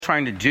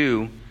trying to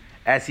do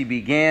as he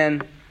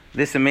began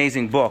this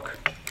amazing book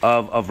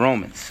of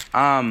Romans.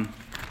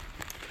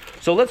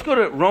 So let's go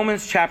to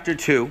Romans chapter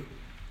 2.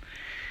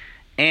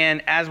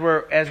 And as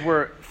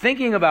we're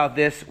thinking about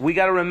this, we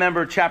got to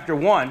remember chapter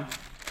 1.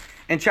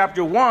 In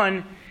chapter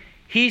 1,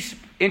 he's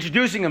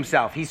introducing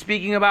himself. He's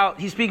speaking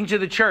to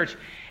the church.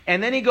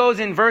 And then he goes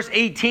in verse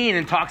 18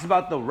 and talks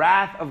about the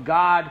wrath of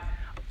God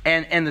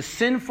and the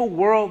sinful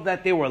world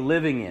that they were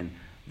living in,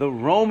 the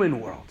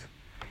Roman world.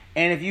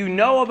 And if you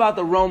know about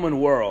the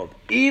Roman world,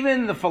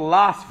 even the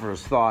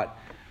philosophers thought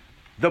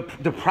the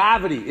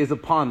depravity is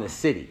upon the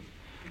city.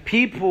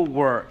 People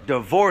were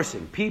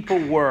divorcing. People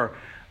were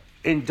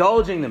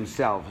indulging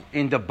themselves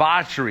in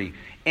debauchery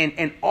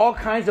and all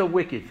kinds of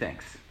wicked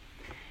things.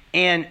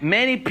 And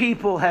many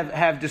people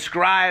have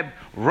described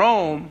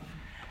Rome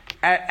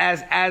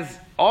as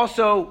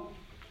also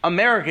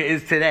America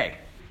is today.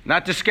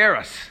 Not to scare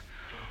us.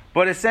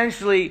 But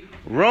essentially,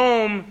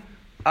 Rome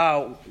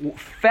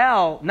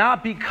fell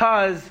not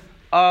because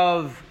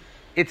of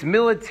its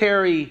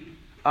military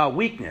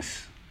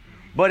weakness,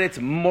 but its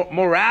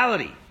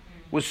morality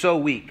was so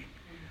weak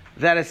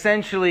that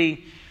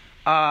essentially,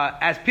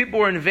 as people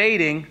were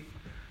invading,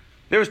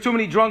 there was too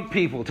many drunk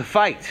people to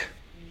fight.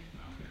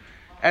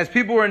 As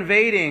people were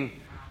invading,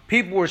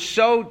 people were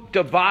so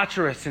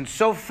debaucherous and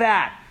so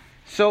fat,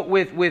 so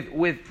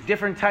with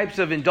different types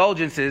of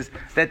indulgences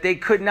that they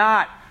could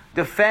not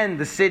defend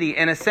the city.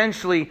 And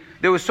essentially,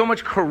 there was so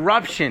much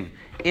corruption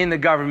in the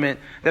government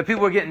that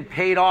people were getting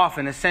paid off.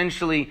 And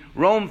essentially,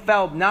 Rome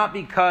fell not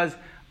because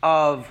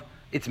of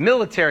its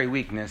military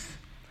weakness,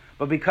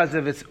 but because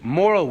of its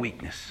moral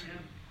weakness.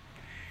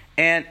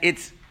 And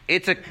it's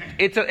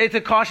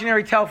a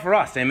cautionary tale for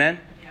us, amen?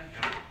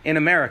 In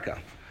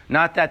America.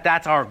 Not that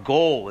that's our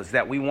goal, is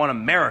that we want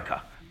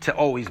America to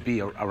always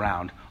be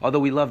around. Although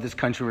we love this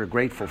country, we're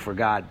grateful for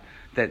God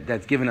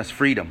that's given us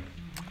freedom.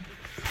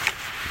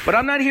 But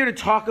I'm not here to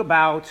talk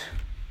about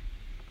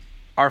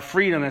our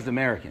freedom as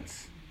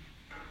Americans,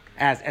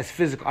 as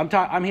physical.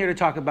 I'm here to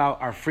talk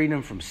about our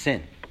freedom from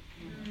sin.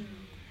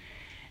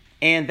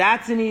 And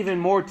that's an even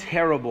more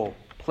terrible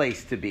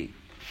place to be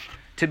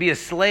a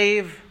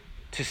slave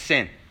to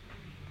sin.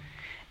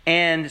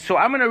 And so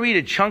I'm going to read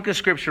a chunk of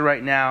scripture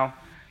right now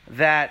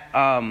that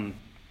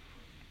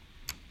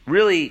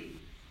really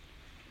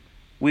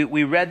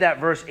we read that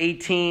verse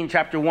 18,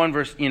 chapter 1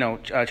 verse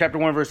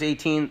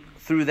 18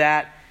 through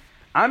that.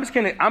 I'm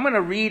going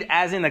to read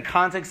as in the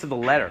context of the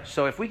letter.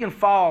 So if we can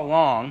follow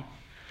along,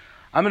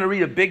 I'm going to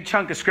read a big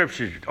chunk of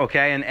scripture,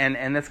 okay?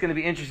 And that's going to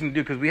be interesting to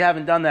do because we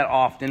haven't done that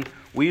often.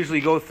 We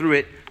usually go through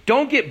it.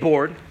 Don't get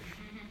bored.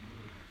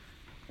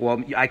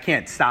 Well, I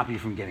can't stop you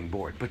from getting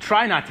bored, but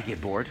try not to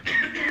get bored.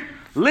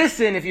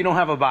 Listen if you don't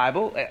have a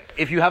Bible.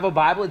 If you have a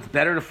Bible, it's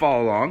better to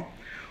follow along.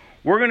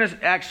 We're going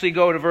to actually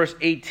go to verse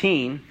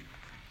 18,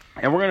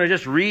 and we're going to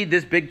just read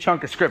this big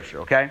chunk of scripture,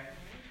 okay?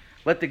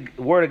 Let the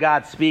word of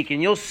God speak,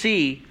 and you'll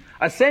see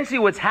essentially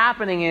what's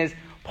happening is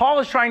Paul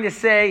is trying to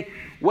say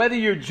whether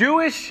you're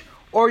Jewish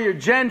or you're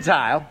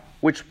Gentile,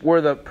 which were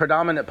the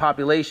predominant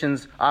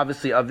populations,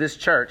 obviously, of this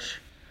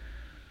church,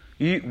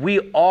 we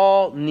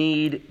all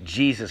need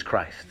Jesus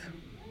Christ.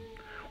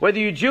 Whether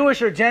you're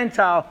Jewish or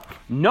Gentile,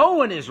 no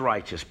one is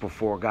righteous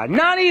before God.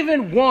 Not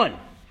even one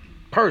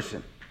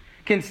person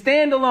can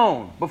stand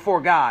alone before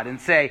God and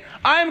say,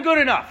 I'm good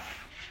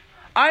enough.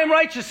 I'm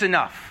righteous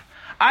enough.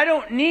 I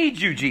don't need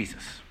you,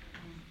 Jesus.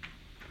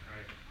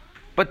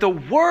 But the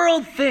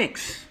world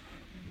thinks,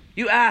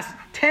 you ask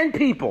 10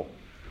 people,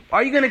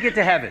 are you going to get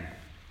to heaven?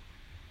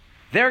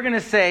 They're going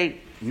to say,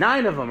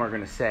 9 of them are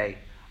going to say,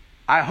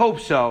 I hope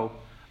so.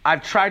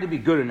 I've tried to be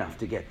good enough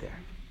to get there.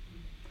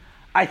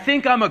 I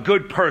think I'm a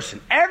good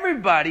person.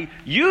 Everybody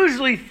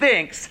usually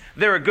thinks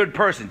they're a good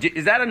person.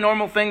 Is that a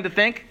normal thing to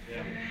think?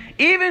 Yeah.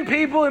 Even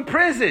people in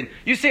prison.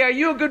 You say, are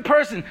you a good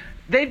person?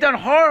 They've done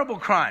horrible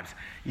crimes.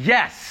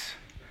 Yes.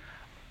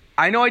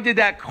 I know I did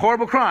that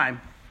horrible crime,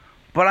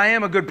 but I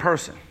am a good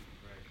person.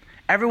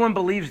 Everyone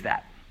believes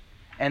that.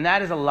 And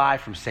that is a lie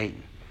from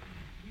Satan.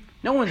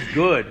 No one's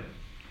good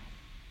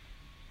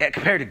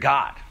compared to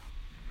God.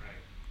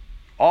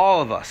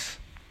 All of us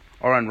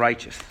are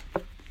unrighteous.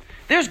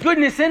 There's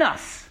goodness in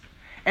us,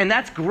 and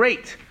that's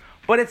great.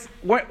 But it's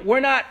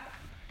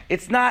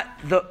not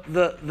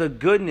the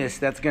goodness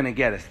that's going to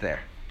get us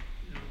there.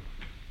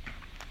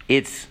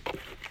 It's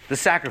the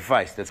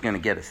sacrifice that's going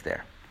to get us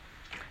there.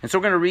 And so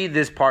we're going to read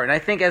this part. And I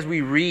think as we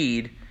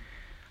read,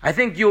 I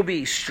think you'll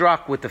be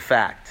struck with the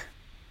fact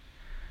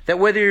that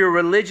whether you're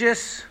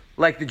religious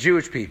like the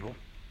Jewish people,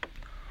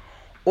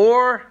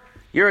 or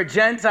you're a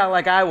Gentile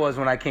like I was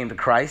when I came to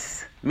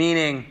Christ,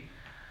 meaning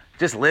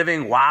just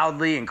living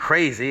wildly and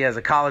crazy as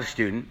a college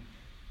student,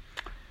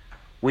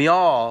 we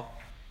all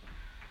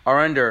are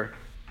under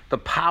the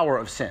power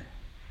of sin.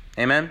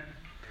 Amen? Amen.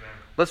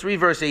 Let's read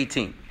verse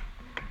 18.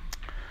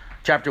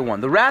 Chapter 1.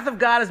 The wrath of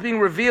God is being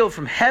revealed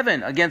from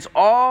heaven against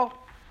all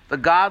the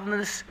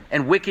godlessness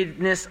and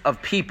wickedness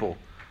of people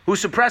who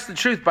suppress the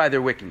truth by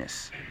their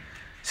wickedness.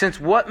 Since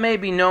what may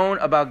be known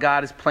about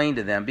God is plain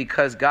to them,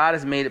 because God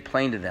has made it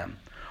plain to them.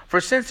 For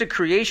since the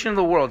creation of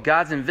the world,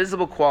 God's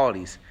invisible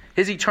qualities,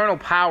 his eternal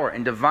power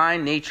and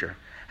divine nature,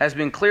 has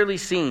been clearly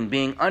seen,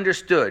 being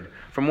understood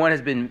from what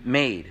has been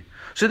made,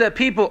 so that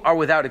people are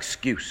without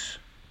excuse.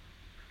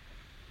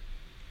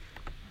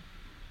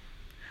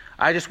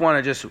 I just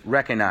want to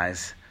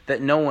recognize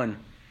that no one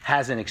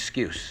has an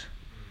excuse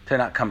to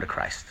not come to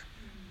Christ.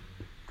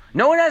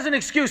 No one has an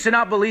excuse to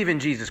not believe in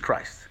Jesus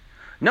Christ.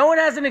 No one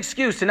has an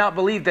excuse to not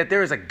believe that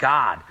there is a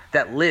God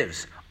that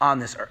lives on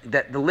this earth,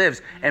 that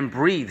lives and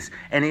breathes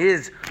and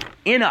is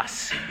in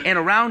us and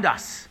around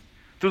us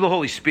through the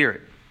Holy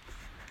Spirit,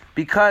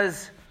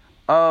 because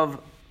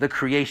of the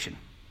creation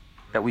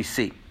that we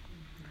see.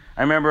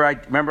 I remember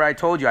I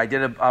told you I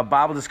did a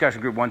Bible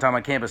discussion group one time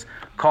on campus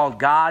called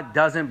God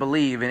Doesn't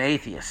Believe in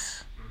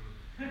Atheists.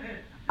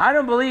 I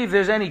don't believe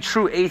there's any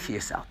true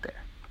atheists out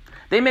there.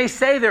 They may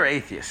say they're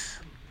atheists,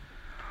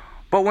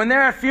 but when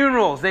they're at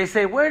funerals, they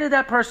say, "Where did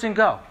that person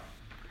go?"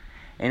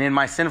 And in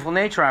my sinful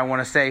nature, I want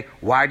to say,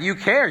 "Why do you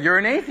care? You're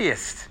an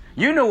atheist.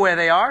 You know where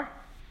they are."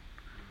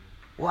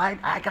 Well,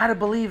 I got to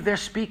believe they're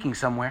speaking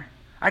somewhere.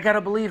 I got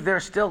to believe they're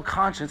still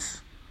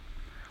conscious.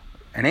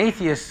 An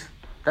atheist,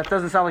 that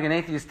doesn't sound like an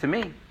atheist to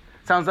me. It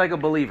sounds like a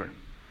believer.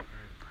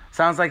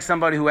 Sounds like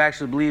somebody who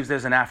actually believes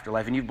there's an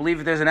afterlife. And you believe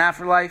that there's an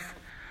afterlife,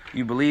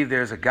 you believe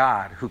there's a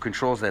God who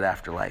controls that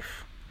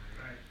afterlife.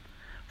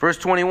 Verse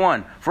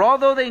 21, "For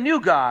although they knew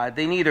God,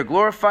 they neither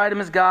glorified him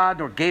as God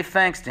nor gave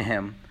thanks to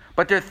him.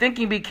 But their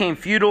thinking became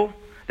futile.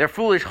 Their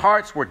foolish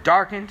hearts were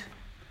darkened.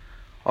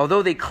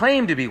 Although they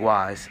claimed to be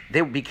wise,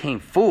 they became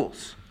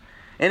fools,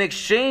 and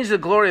exchanged the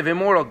glory of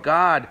immortal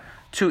God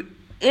to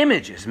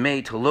images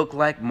made to look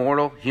like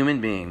mortal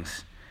human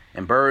beings,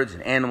 and birds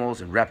and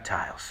animals and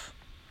reptiles,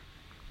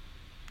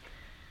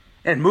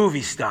 and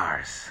movie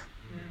stars,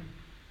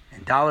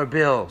 and dollar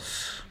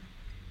bills,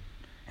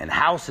 and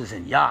houses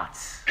and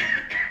yachts,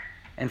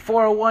 and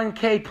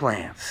 401k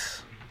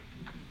plans,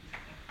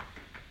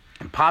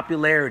 and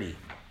popularity,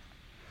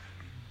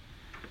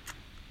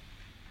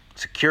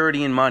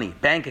 security and money,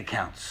 bank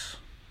accounts,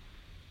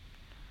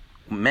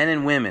 men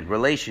and women,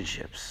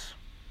 relationships,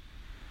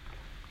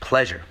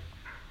 pleasure."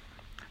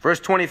 Verse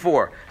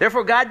 24,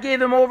 "Therefore God gave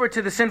them over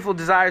to the sinful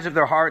desires of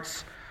their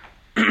hearts,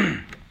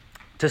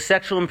 to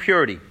sexual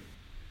impurity."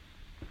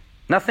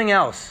 Nothing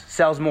else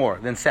sells more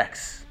than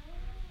sex.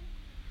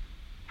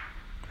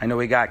 I know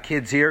we got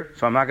kids here,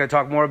 so I'm not going to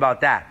talk more about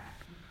that.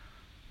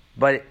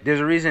 But there's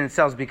a reason it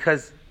sells,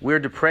 because we're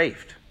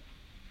depraved.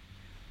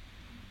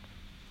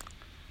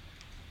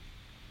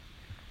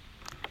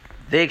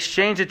 They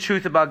exchanged the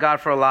truth about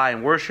God for a lie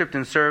and worshipped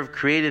and served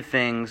created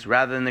things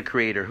rather than the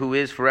Creator, who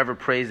is forever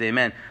praised.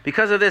 Amen.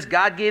 Because of this,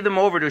 God gave them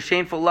over to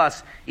shameful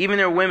lusts. Even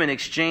their women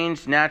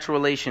exchanged natural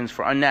relations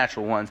for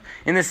unnatural ones.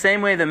 In the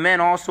same way, the men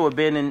also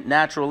abandoned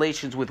natural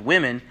relations with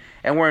women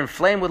and were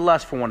inflamed with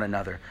lust for one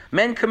another.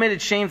 Men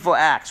committed shameful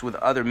acts with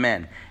other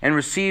men and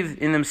received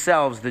in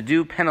themselves the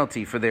due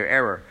penalty for their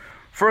error.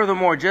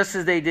 Furthermore, just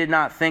as they did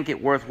not think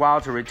it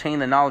worthwhile to retain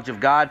the knowledge of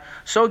God,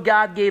 so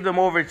God gave them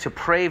over to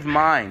depraved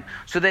mind,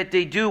 so that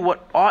they do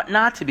what ought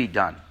not to be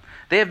done.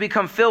 They have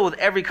become filled with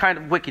every kind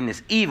of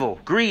wickedness, evil,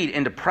 greed,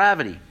 and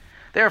depravity.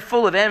 They are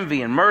full of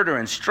envy and murder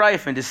and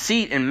strife and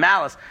deceit and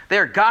malice. They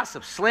are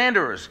gossips,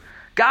 slanderers,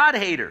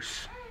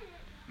 God-haters.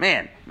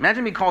 Man,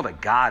 imagine being called a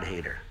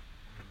God-hater.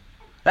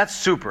 That's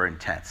super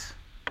intense.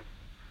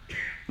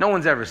 No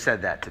one's ever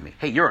said that to me.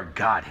 "Hey, you're a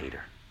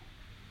God-hater."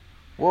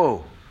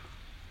 Whoa.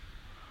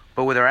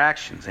 But with our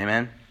actions,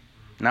 amen?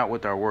 Not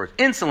with our words.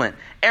 "Insolent,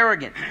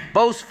 arrogant,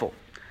 boastful.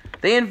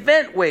 They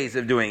invent ways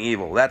of doing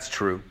evil." That's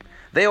true.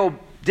 "They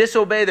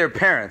disobey their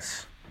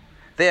parents.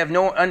 They have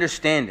no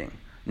understanding,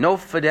 no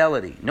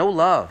fidelity, no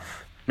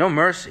love, no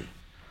mercy.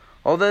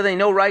 Although they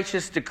know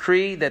righteous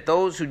decree that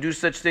those who do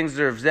such things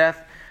deserve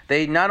death,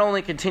 they not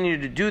only continue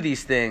to do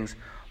these things,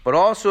 but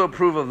also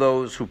approve of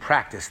those who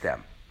practice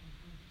them."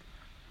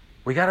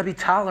 We got to be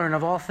tolerant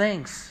of all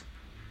things.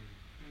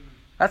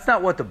 That's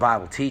not what the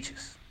Bible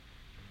teaches.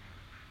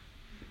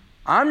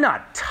 I'm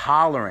not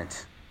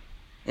tolerant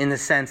in the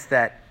sense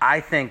that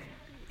I think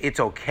it's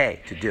okay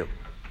to do.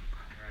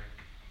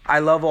 I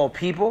love all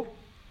people,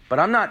 but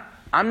I'm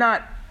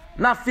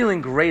not feeling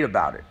great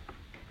about it,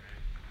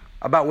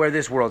 about where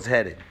this world's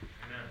headed.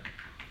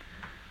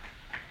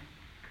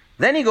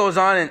 Then he goes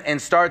on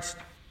and starts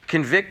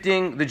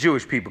convicting the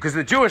Jewish people, because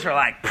the Jewish are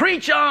like,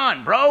 "Preach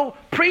on, bro.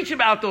 Preach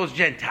about those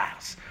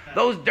Gentiles,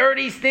 those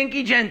dirty,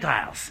 stinky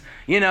Gentiles,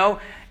 you know."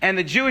 And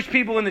the Jewish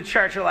people in the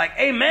church are like,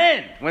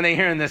 "Amen," when they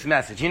hear this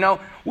message. You know,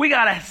 we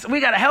gotta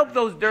help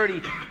those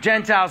dirty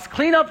Gentiles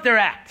clean up their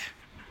act.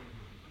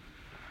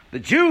 The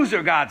Jews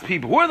are God's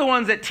people. We're the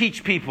ones that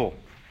teach people.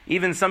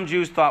 Even some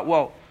Jews thought,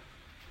 well,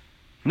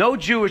 no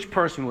Jewish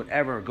person would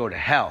ever go to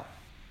hell,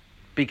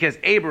 because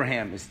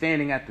Abraham is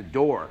standing at the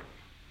door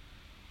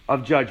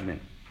of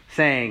judgment,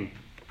 saying,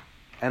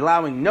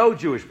 allowing no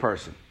Jewish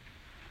person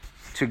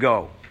to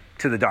go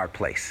to the dark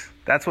place.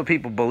 That's what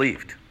people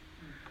believed.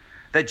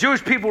 That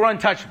Jewish people were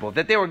untouchable,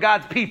 that they were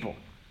God's people.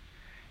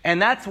 And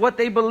that's what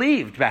they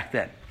believed back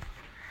then.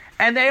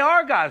 And they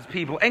are God's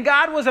people. And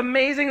God was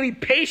amazingly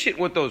patient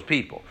with those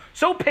people.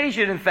 So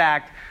patient, in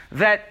fact,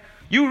 that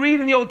you read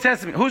in the Old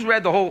Testament. Who's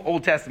read the whole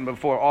Old Testament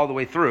before all the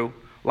way through?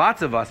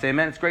 Lots of us,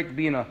 amen. It's great to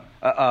be in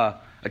a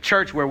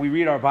church where we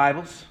read our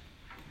Bibles.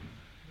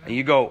 And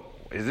you go,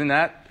 isn't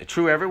that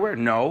true everywhere?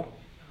 No.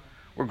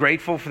 We're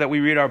grateful for that we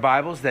read our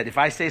Bibles, that if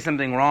I say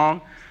something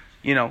wrong,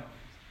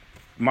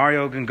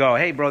 Mario can go,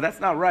 hey, bro, that's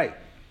not right.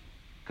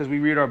 Because we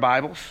read our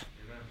Bibles.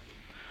 Amen.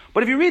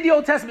 But if you read the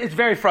Old Testament, it's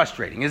very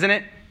frustrating, isn't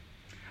it?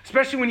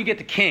 Especially when you get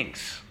to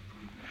kings.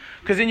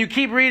 Because then you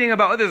keep reading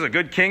about, there's a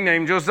good king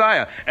named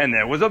Josiah, and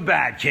there was a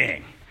bad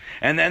king.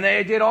 And then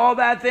they did all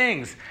bad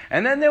things.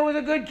 And then there was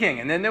a good king.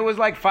 And then there was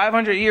like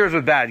 500 years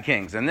with bad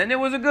kings. And then there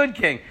was a good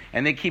king.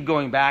 And they keep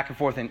going back and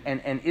forth.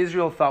 And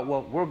Israel thought,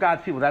 well, we're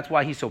God's people. That's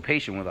why he's so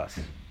patient with us.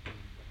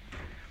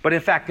 But in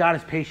fact, God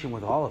is patient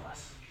with all of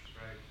us.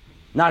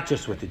 Not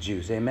just with the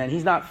Jews. Amen.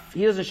 He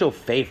doesn't show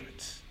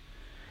favorites.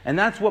 And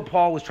that's what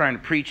Paul was trying to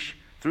preach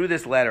through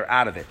this letter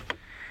out of it.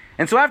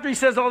 And so after he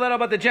says all that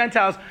about the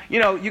Gentiles,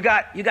 you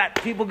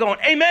got people going,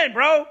 amen,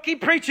 bro.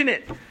 Keep preaching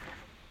it.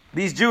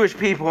 These Jewish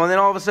people, and then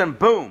all of a sudden,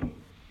 boom.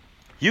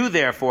 You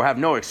therefore have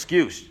no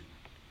excuse.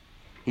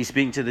 He's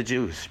speaking to the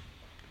Jews.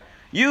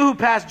 You who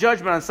pass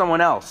judgment on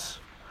someone else.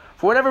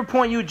 For whatever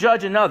point you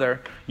judge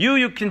another,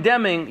 you're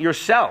condemning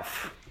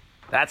yourself.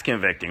 That's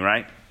convicting,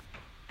 right?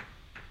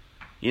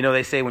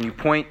 They say when you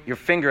point your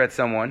finger at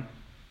someone,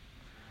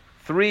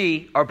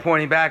 3 are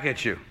pointing back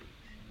at you.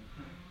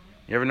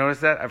 You ever notice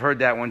that? I've heard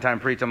that one time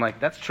preached. I'm like,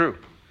 that's true.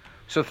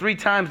 So 3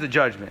 times the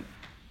judgment.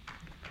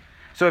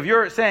 So if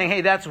you're saying,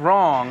 hey, that's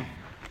wrong,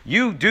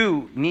 you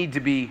do need to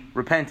be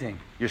repenting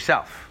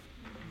yourself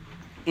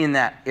in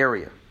that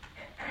area.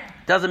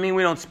 Doesn't mean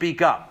we don't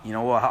speak up.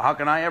 Well, how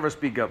can I ever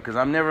speak up? Because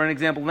I'm never an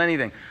example of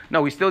anything.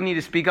 No, we still need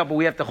to speak up, but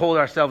we have to hold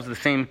ourselves to the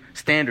same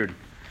standard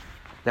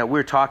that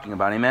we're talking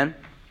about. Amen?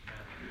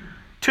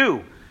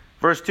 2,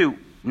 verse 2.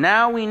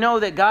 Now we know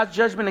that God's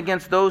judgment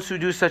against those who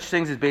do such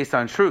things is based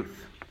on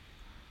truth.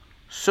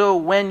 So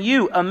when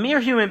you, a mere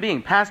human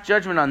being, pass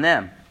judgment on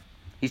them,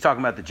 he's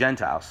talking about the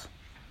Gentiles,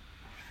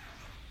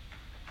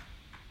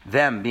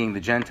 them being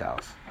the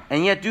Gentiles,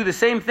 and yet do the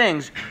same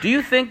things, do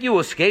you think you will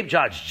escape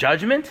God's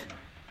judgment?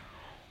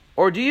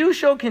 Or do you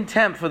show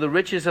contempt for the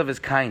riches of his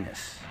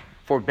kindness,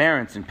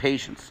 forbearance, and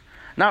patience,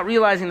 not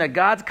realizing that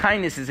God's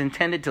kindness is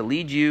intended to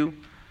lead you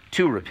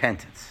to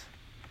repentance?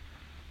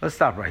 Let's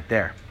stop right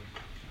there.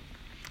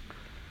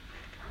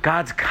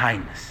 God's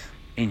kindness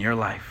in your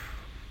life.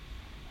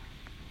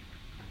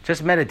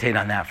 Just meditate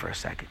on that for a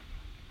second.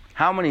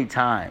 How many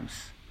times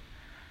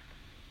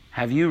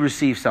have you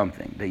received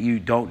something that you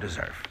don't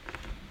deserve?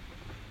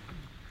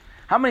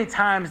 How many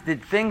times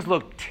did things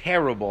look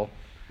terrible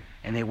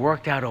and they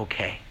worked out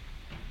okay?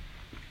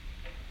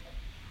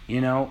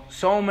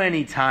 So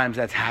many times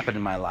that's happened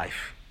in my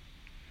life,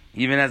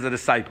 even as a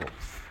disciple.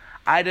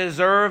 I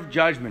deserve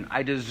judgment.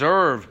 I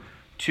deserve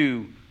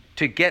to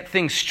get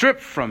things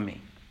stripped from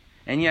me.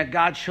 And yet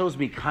God shows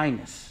me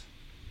kindness.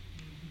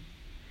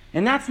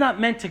 And that's not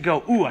meant to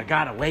go, ooh, I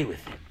got away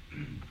with it.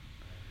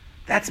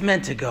 That's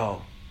meant to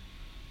go,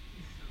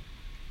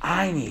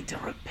 I need to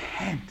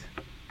repent.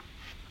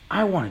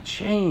 I want to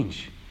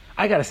change.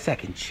 I got a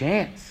second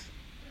chance.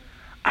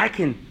 I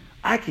can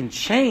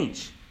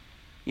change.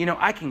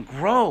 I can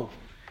grow.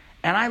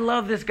 And I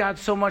love this God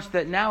so much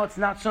that now it's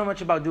not so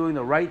much about doing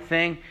the right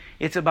thing.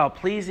 It's about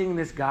pleasing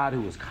this God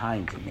who is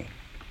kind to me.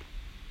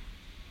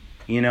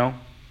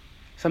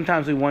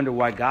 Sometimes we wonder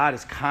why God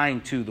is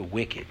kind to the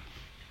wicked.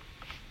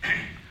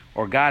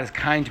 Or God is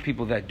kind to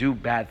people that do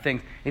bad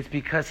things. It's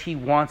because he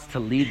wants to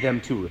lead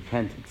them to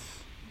repentance.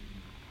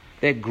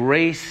 That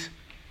grace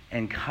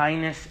and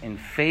kindness and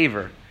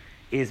favor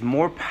is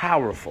more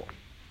powerful,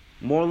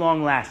 more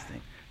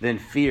long-lasting than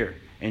fear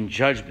and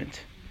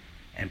judgment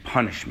and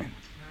punishment.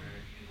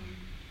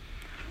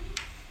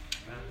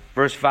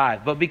 Verse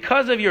 5, but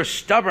because of your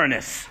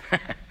stubbornness,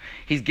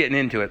 he's getting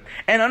into it,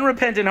 and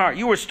unrepentant heart,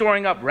 you were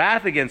storing up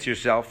wrath against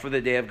yourself for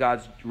the day of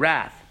God's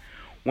wrath,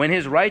 when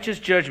his righteous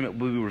judgment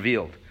will be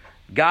revealed.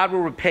 God will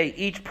repay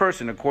each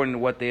person according to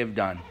what they have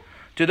done.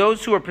 To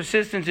those who are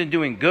persistent in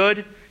doing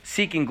good,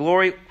 seeking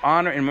glory,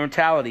 honor, and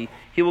immortality,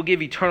 he will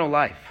give eternal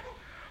life.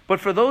 But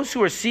for those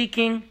who are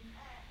seeking,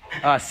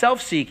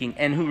 self-seeking,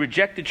 and who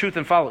reject the truth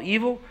and follow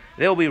evil,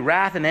 there will be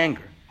wrath and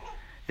anger.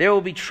 There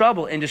will be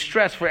trouble and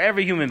distress for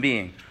every human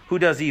being who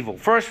does evil.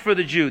 First for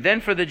the Jew,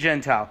 then for the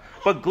Gentile.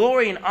 But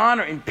glory and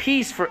honor and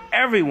peace for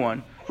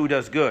everyone who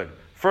does good.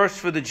 First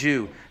for the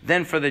Jew,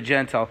 then for the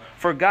Gentile.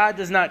 For God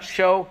does not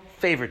show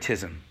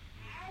favoritism.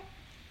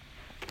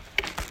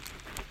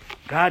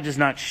 God does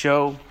not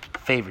show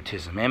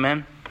favoritism.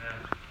 Amen?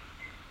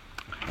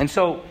 And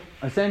so,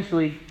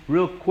 essentially,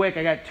 real quick,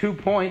 I got 2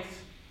 points.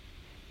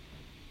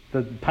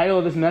 The title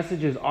of this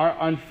message is Our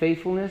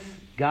Unfaithfulness,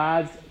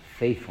 God's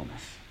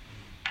Faithfulness.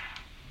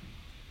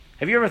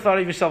 Have you ever thought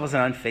of yourself as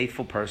an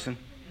unfaithful person?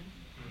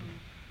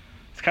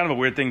 It's kind of a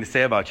weird thing to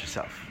say about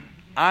yourself.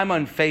 I'm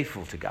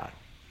unfaithful to God.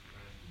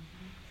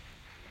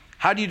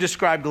 How do you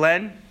describe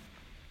Glenn?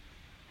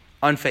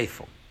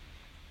 Unfaithful.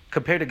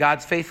 compared to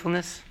God's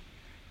faithfulness,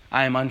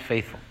 I am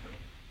unfaithful.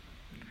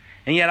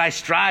 And yet I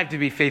strive to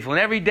be faithful.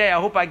 And every day I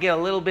hope I get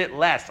a little bit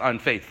less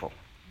unfaithful.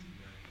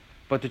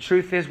 But the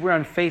truth is we're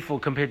unfaithful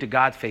compared to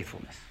God's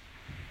faithfulness.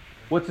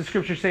 What's the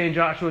scripture say in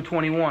Joshua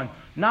 21?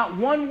 Not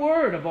one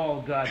word of all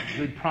of God's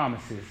good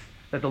promises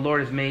that the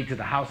Lord has made to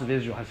the house of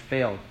Israel has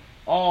failed.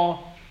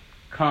 All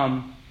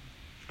come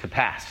to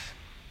pass.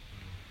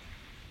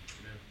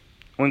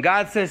 When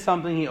God says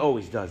something, he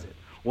always does it.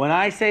 When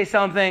I say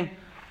something,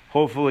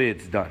 hopefully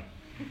it's done.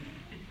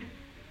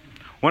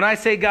 When I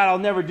say, God, I'll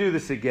never do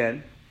this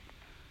again,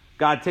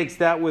 God takes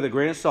that with a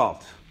grain of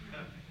salt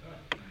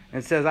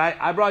and says,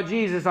 I brought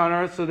Jesus on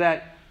earth so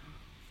that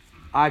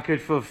I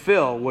could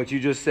fulfill what you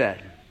just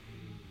said.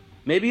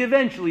 Maybe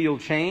eventually you'll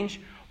change,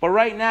 but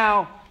right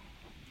now,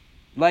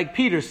 like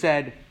Peter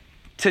said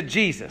to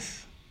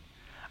Jesus,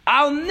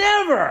 I'll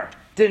never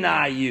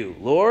deny you,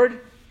 Lord.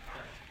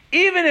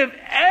 Even if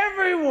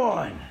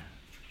everyone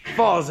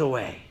falls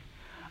away,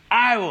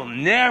 I will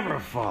never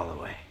fall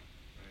away.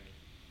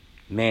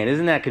 Man,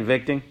 isn't that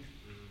convicting?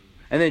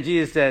 And then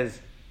Jesus says,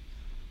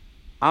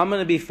 I'm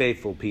going to be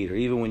faithful, Peter,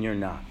 even when you're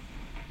not.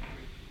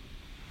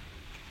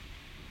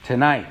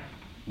 Tonight,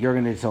 you're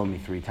going to disown me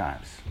 3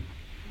 times.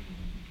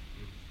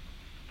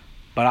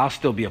 But I'll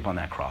still be up on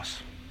that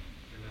cross.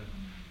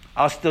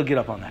 I'll still get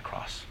up on that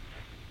cross.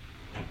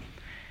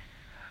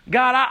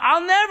 God,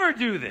 I'll never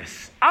do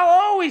this. I'll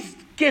always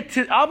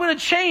I'm going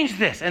to change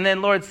this. And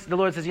then the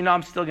Lord says,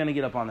 I'm still going to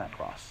get up on that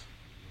cross.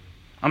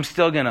 I'm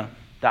still going to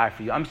die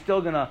for you. I'm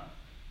still going to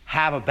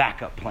have a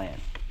backup plan.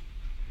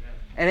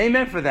 And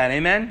amen for that.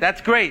 Amen.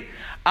 That's great.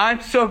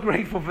 I'm so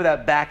grateful for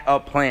that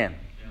backup plan.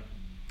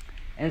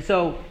 And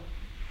so,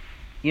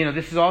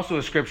 this is also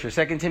a scripture,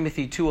 2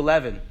 Timothy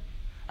 2:11.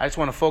 I just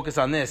want to focus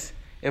on this.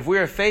 If we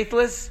are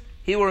faithless,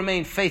 he will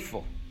remain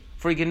faithful,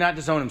 for he cannot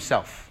disown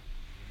himself.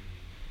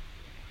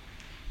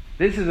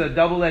 This is a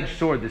double-edged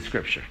sword, this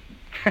scripture.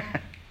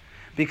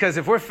 Because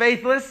if we're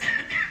faithless,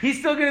 he's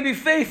still going to be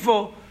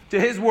faithful to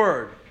his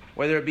word,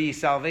 whether it be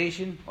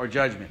salvation or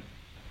judgment.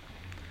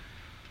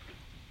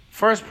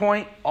 First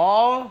point,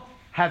 all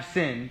have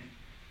sinned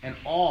and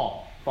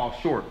all fall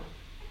short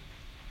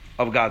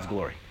of God's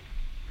glory.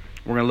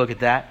 We're going to look at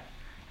that.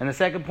 And the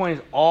second point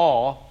is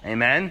all,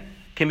 amen,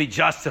 can be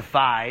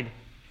justified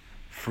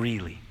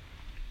freely.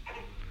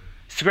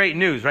 It's great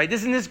news, right?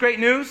 Isn't this great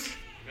news?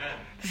 Amen.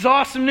 This is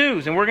awesome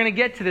news, and we're going to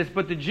get to this.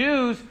 But the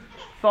Jews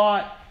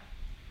thought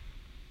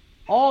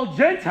all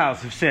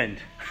Gentiles have sinned.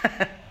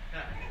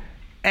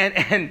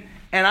 and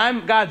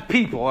I'm God's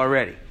people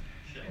already.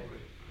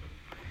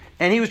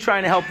 And he was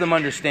trying to help them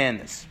understand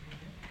this.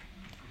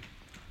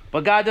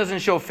 But God doesn't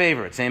show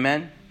favorites,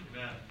 amen?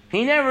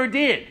 He never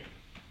did.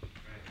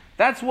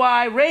 That's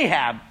why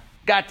Rahab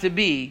got to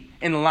be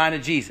in the line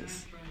of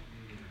Jesus.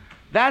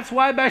 That's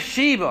why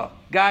Bathsheba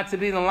got to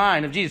be in the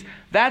line of Jesus.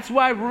 That's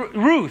why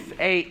Ruth,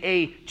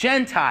 a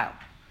Gentile,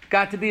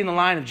 got to be in the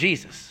line of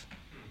Jesus.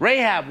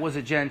 Rahab was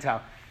a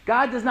Gentile.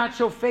 God does not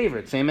show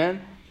favorites,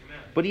 amen?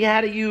 But he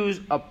had to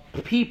use a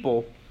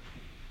people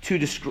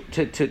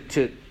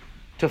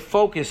to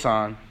focus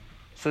on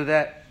so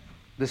that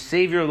the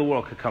Savior of the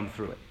world could come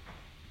through it.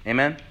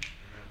 Amen?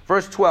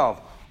 Verse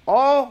 12.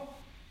 All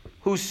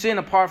who sin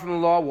apart from the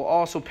law will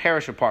also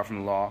perish apart from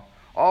the law.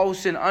 All who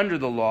sin under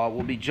the law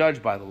will be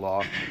judged by the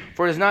law.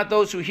 For it is not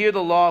those who hear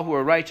the law who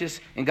are righteous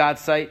in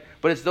God's sight,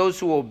 but it's those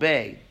who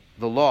obey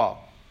the law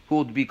who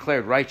will be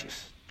declared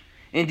righteous.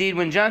 Indeed,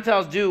 when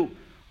Gentiles do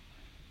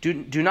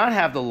not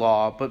have the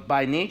law, but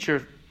by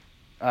nature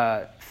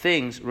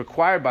things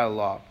required by the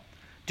law,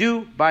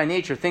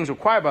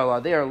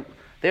 they are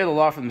the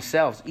law for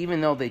themselves, even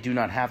though they do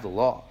not have the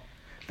law.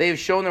 They have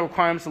shown the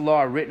requirements of the law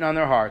are written on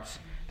their hearts.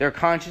 Their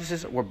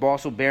consciences were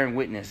also bearing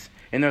witness,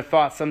 and their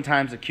thoughts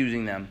sometimes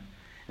accusing them,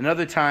 and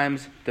other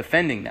times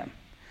defending them.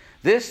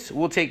 This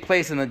will take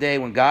place in the day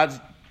when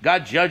God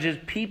judges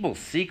people's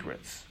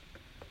secrets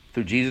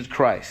through Jesus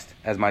Christ,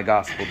 as my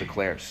gospel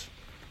declares.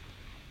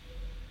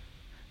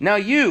 Now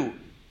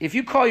if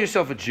you call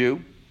yourself a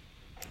Jew,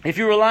 if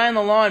you rely on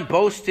the law and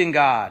boast in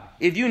God,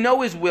 if you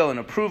know his will and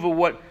approve of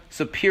what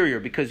superior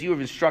because you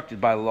are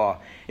instructed by the law,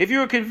 if you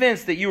are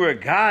convinced that you are a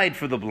guide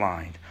for the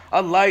blind,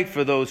 a light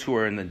for those who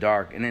are in the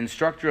dark, an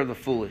instructor of the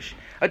foolish,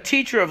 a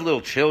teacher of little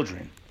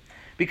children,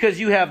 because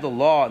you have the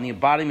law and the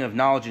embodiment of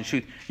knowledge and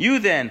truth, you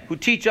then who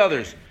teach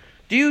others,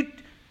 do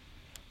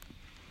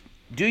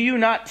you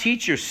not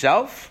teach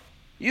yourself?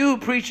 You who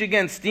preach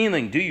against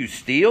stealing, do you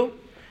steal?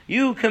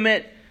 You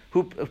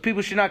who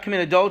people should not commit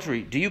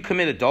adultery, do you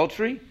commit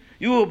adultery?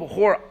 You who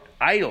abhor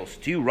idols,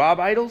 do you rob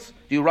idols?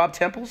 Do you rob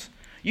temples?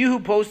 You who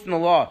boast in the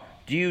law,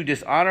 do you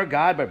dishonor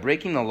God by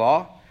breaking the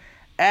law?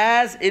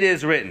 As it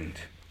is written,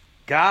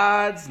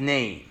 God's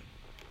name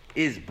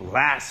is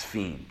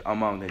blasphemed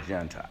among the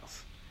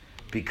Gentiles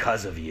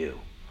because of you.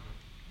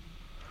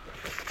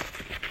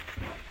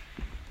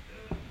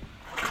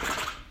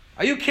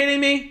 Are you kidding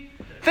me?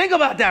 Think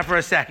about that for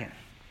a second.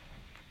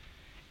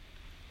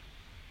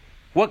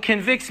 What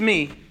convicts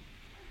me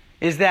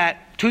is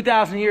that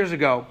 2,000 years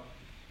ago,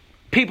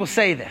 people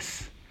say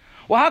this.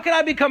 Well, how can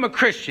I become a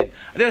Christian?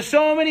 There's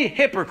so many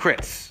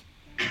hypocrites.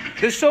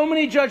 There's so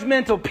many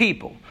judgmental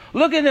people.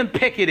 Look at them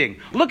picketing.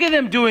 Look at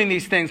them doing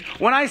these things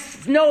when I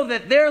know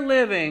that they're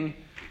living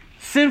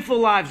sinful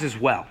lives as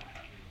well.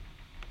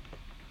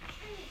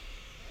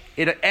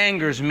 It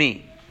angers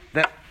me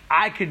that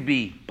I could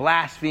be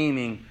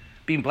blaspheming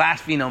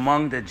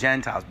among the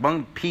Gentiles,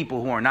 among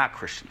people who are not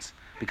Christians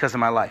because of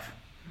my life.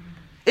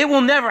 It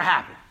will never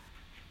happen.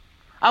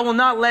 I will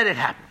not let it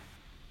happen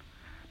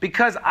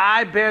because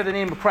I bear the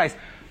name of Christ.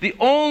 The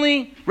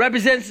only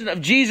representative of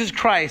Jesus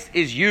Christ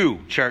is you,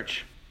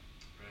 church.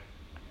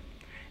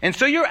 And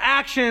so your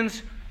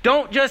actions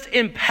don't just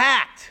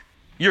impact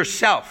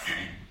yourself.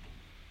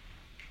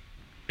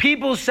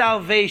 People's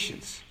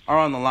salvations are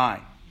on the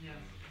line.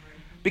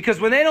 Because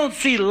when they don't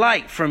see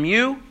light from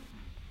you,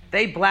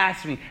 they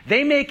blaspheme.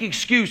 They make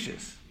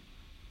excuses.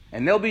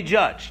 And they'll be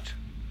judged.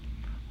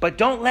 But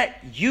don't let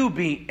you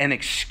be an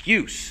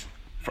excuse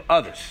for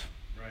others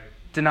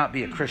to not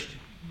be a Christian.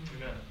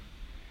 Amen.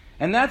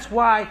 And that's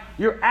why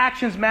your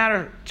actions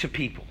matter to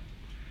people.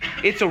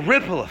 It's a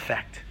ripple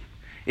effect.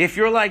 If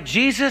you're like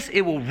Jesus,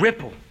 it will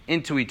ripple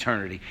into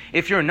eternity.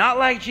 If you're not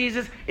like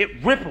Jesus,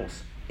 it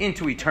ripples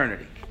into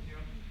eternity.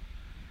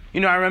 You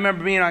know, I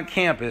remember being on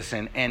campus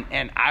and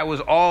I was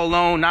all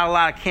alone, not a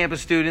lot of campus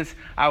students.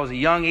 I was a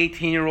young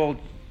 18-year-old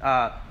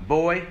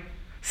boy,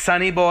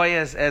 sunny boy,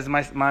 as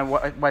my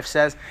wife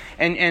says.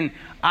 And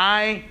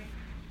I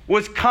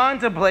was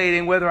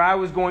contemplating whether I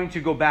was going to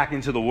go back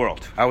into the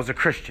world. I was a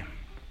Christian.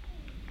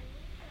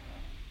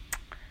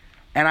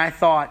 And I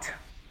thought,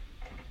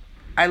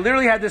 I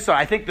literally had this thought.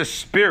 I think the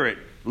Spirit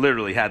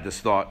literally had this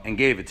thought and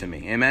gave it to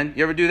me. Amen?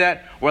 You ever do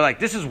that? We're like,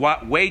 this is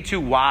way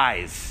too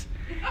wise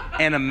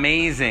and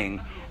amazing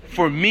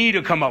for me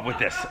to come up with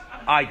this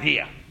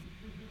idea.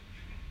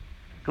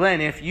 Glenn,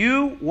 if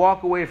you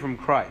walk away from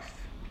Christ,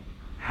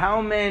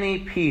 how many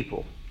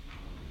people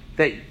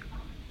that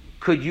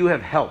could you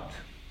have helped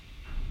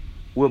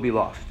will be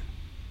lost?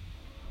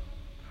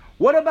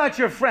 What about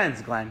your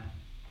friends, Glenn?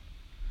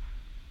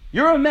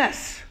 You're a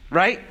mess,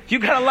 right? You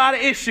got a lot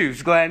of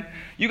issues, Glenn.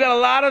 You got a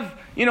lot of,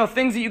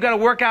 things that you got to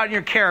work out in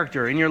your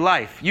character, in your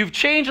life. You've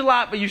changed a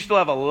lot, but you still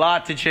have a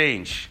lot to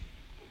change.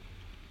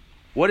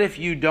 What if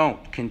you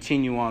don't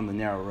continue on the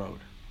narrow road?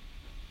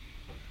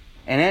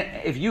 And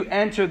if you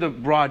enter the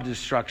broad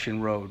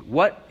destruction road,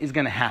 what is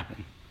going to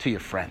happen to your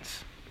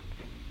friends?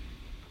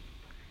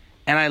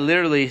 And I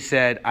literally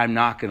said, I'm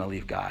not going to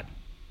leave God.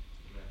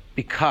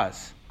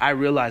 Because I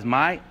realized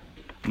my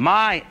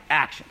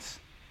actions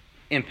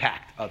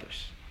impact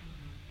others.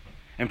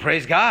 And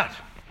praise God.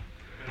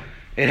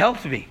 It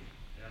helped me.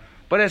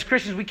 But as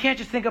Christians, we can't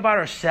just think about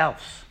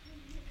ourselves.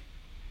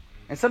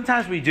 And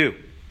sometimes we do.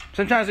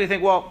 Sometimes we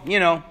think, well,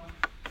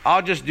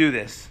 I'll just do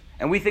this.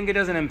 And we think it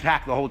doesn't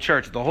impact the whole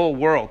church, the whole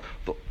world,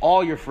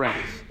 all your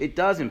friends. It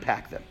does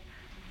impact them.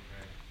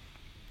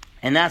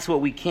 And that's what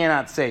we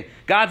cannot say.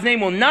 God's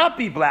name will not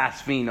be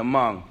blasphemed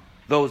among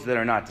those that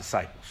are not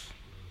disciples.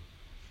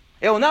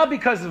 It will not be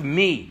because of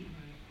me.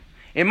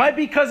 It might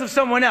be because of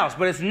someone else,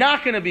 but it's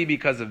not going to be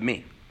because of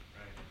me.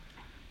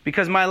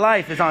 Because my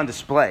life is on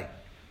display.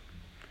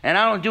 And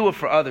I don't do it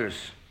for others.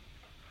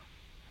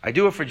 I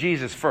do it for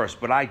Jesus first,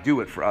 but I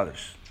do it for others.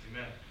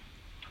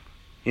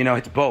 Amen.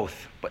 It's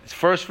both. But it's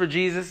first for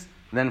Jesus,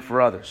 then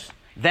for others.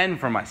 Then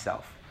for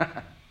myself.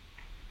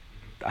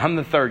 I'm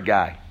the third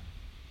guy.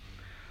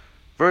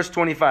 Verse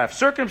 25.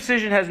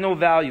 Circumcision has no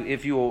value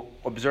if you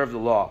observe the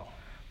law.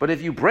 But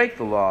if you break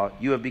the law,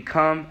 you have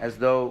become as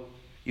though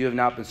you have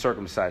not been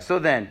circumcised. So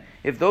then,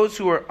 if those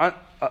who are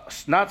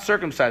not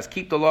circumcised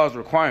keep the law's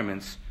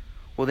requirements,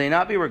 will they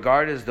not be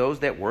regarded as those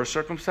that were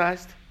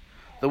circumcised?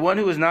 The one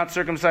who is not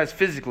circumcised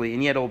physically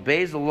and yet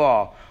obeys the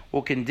law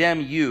will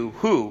condemn you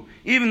who,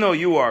 even though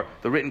you are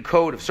the written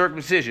code of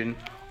circumcision,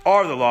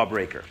 are the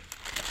lawbreaker.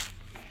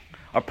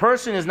 A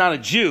person is not a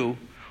Jew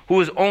who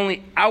is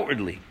only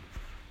outwardly,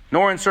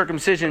 nor in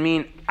circumcision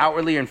mean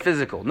outwardly and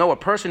physical. No, a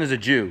person is a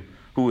Jew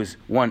who is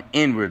one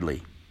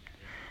inwardly.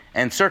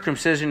 And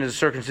circumcision is a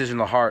circumcision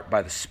of the heart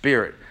by the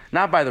Spirit,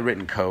 not by the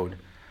written code.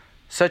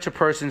 Such a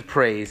person's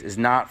praise is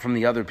not from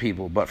the other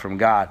people, but from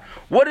God.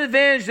 What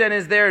advantage then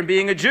is there in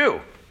being a Jew?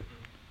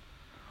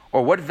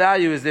 Or what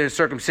value is there in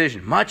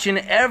circumcision? Much in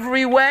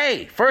every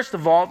way. First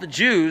of all, the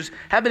Jews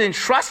have been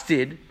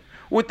entrusted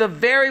with the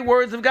very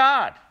words of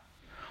God.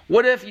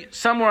 What if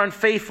some were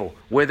unfaithful?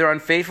 Will their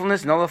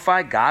unfaithfulness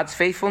nullify God's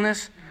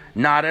faithfulness?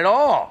 Not at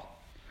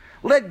all.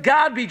 Let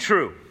God be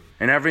true,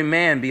 and every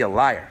man be a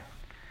liar.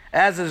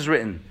 As it is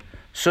written,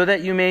 so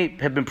that you may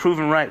have been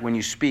proven right when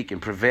you speak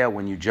and prevail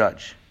when you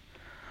judge.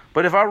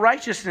 But if our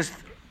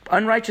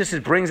unrighteousness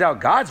brings out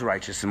God's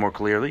righteousness more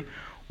clearly,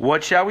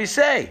 what shall we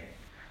say?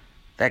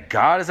 That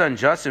God is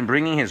unjust in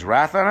bringing his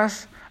wrath on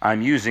us?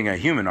 I'm using a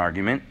human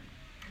argument.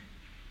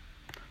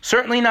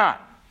 Certainly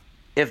not.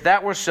 If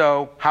that were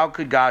so, how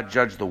could God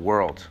judge the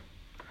world?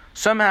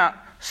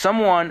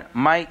 Someone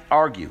might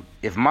argue,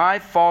 if my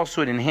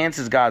falsehood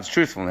enhances God's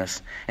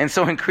truthfulness and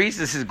so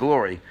increases his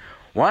glory,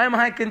 why am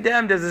I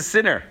condemned as a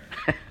sinner?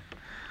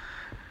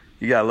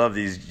 You gotta love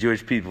these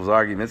Jewish people's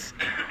arguments.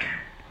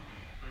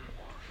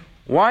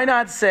 Why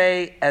not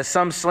say, as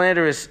some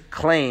slanderers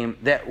claim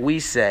that we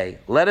say,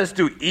 let us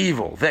do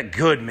evil, that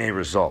good may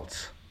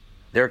result?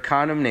 Their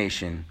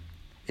condemnation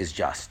is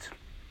just.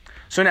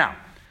 So now,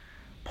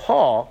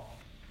 Paul,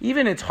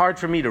 even it's hard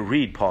for me to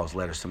read Paul's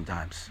letters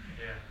sometimes.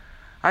 Yeah.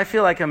 I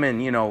feel like I'm in,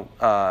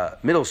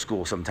 middle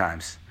school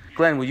sometimes.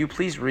 Glenn, will you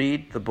please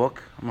read the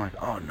book? I'm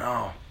like, oh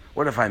no,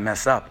 what if I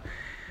mess up?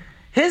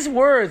 His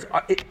words,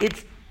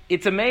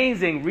 it's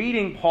amazing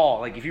reading Paul.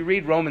 Like if you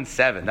read Romans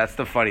 7, that's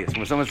the funniest.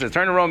 When someone says,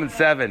 turn to Romans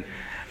 7,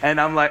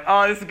 and I'm like,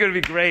 oh, this is going to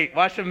be great.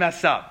 Watch him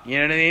mess up. You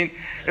know what I mean?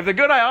 If the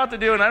good I ought to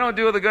do, and I don't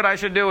do the good I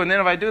should do, and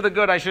then if I do the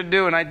good I should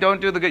do, and I don't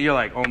do the good, you're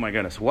like, oh my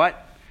goodness,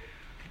 what?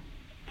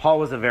 Paul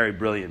was a very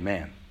brilliant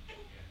man.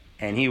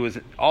 And he was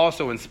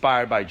also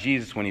inspired by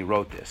Jesus when he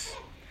wrote this.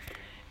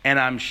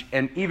 And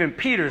even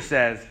Peter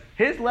says,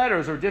 his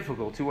letters are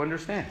difficult to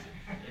understand.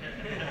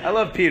 I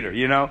love Peter,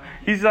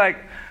 He's like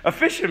a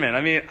fisherman.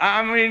 I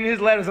mean, his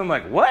letters, I'm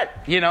like, what?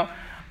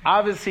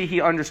 Obviously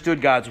he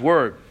understood God's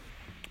word.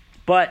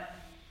 But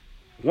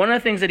one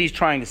of the things that he's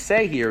trying to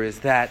say here is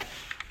that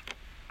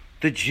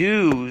the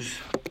Jews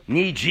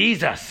need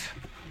Jesus.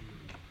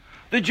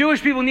 The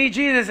Jewish people need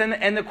Jesus.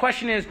 And the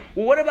question is,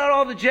 well, what about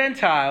all the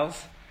Gentiles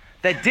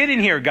that didn't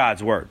hear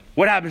God's word?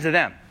 What happens to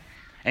them?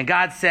 And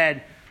God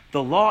said,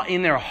 the law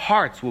in their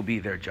hearts will be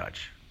their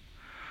judge.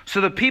 So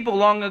the people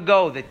long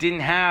ago that didn't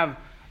have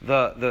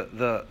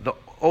the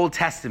Old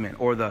Testament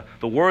or the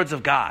words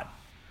of God,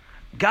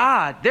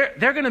 they're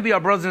going to be our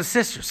brothers and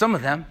sisters, some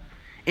of them,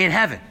 in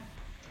heaven.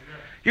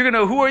 You're going to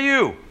know, who are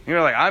you? And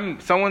you're like, I'm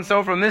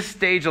so-and-so from this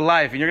stage of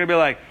life. And you're going to be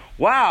like,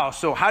 wow,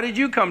 so how did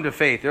you come to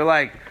faith? They're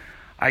like,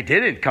 I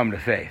didn't come to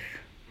faith.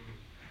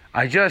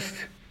 I just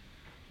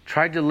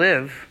tried to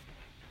live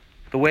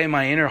the way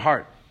my inner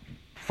heart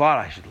thought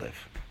I should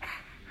live.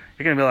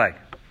 You're going to be like,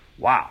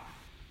 wow,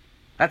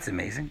 that's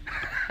amazing.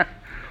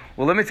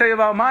 Well, let me tell you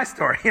about my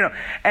story.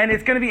 And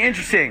it's going to be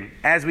interesting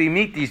as we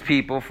meet these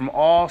people from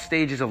all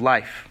stages of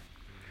life.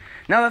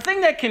 Now, the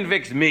thing that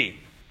convicts me,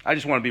 I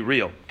just want to be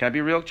real. Can I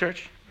be real,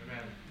 church? Amen.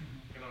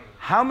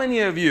 How many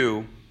of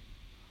you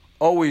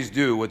always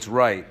do what's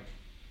right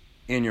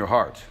in your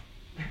heart?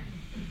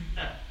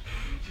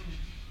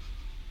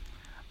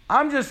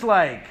 I'm just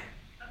like,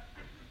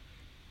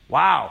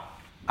 wow.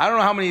 I don't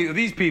know how many of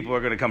these people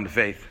are going to come to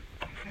faith.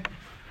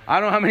 I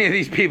don't know how many of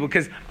these people,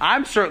 because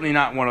I'm certainly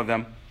not one of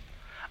them.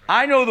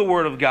 I know the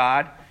Word of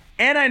God,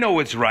 and I know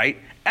what's right,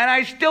 and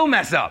I still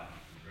mess up.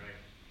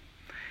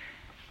 Right.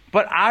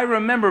 But I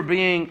remember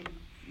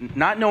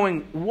not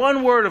knowing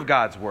one word of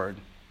God's Word,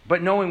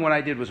 but knowing what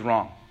I did was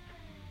wrong.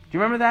 Do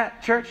you remember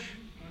that, church?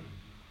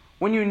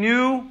 When you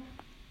knew,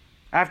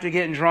 after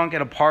getting drunk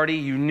at a party,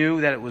 you knew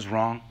that it was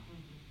wrong.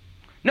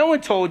 No one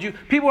told you.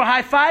 People were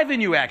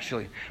high-fiving you,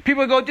 actually.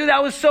 People would go, dude,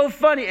 that was so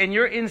funny. And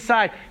you're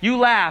inside. You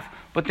laugh.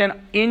 But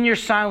then in your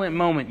silent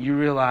moment, you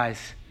realize,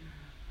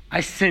 I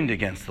sinned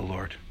against the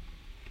Lord.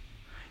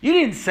 You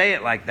didn't say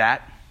it like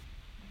that.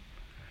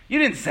 You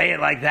didn't say it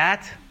like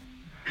that.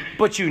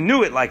 But you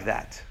knew it like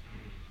that.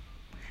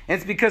 And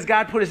it's because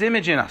God put His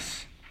image in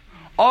us.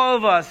 All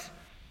of us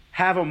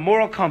have a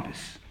moral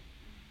compass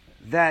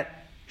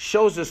that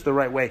shows us the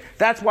right way.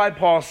 That's why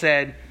Paul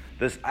said,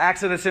 the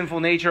acts of the sinful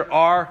nature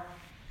are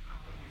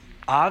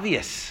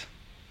obvious.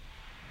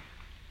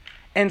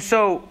 And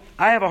so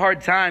I have a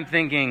hard time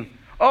thinking,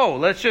 oh,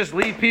 let's just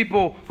leave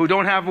people who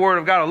don't have the Word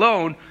of God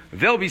alone.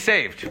 They'll be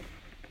saved.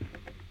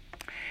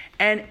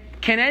 And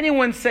can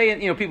anyone say,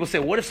 people say,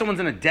 what if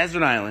someone's in a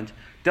desert island,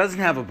 doesn't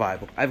have a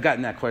Bible? I've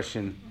gotten that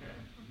question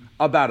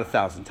about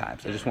 1,000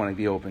 times. I just want to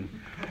be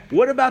open.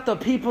 What about the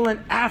people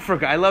in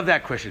Africa? I love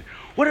that question.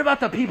 What about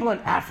the people in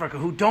Africa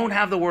who don't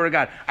have the Word of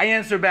God? I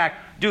answer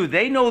back, dude,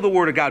 they know the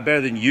Word of God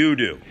better than you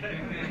do.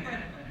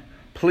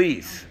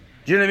 Please.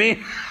 Do you know what I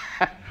mean?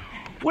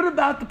 What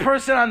about the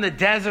person on the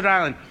desert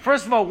island?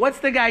 First of all, what's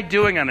the guy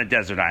doing on a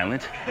desert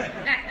island?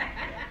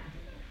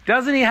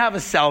 Doesn't he have a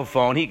cell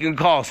phone? He can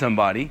call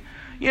somebody.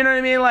 You know what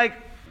I mean? Like,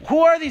 who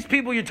are these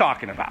people you're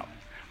talking about?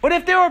 But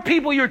if there are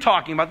people you're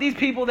talking about, these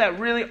people that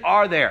really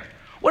are there,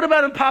 what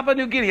about in Papua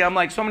New Guinea? I'm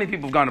like, so many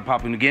people have gone to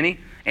Papua New Guinea.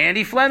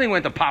 Andy Fleming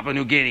went to Papua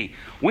New Guinea.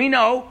 We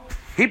know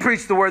he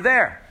preached the word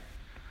there.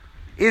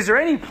 Is there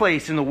any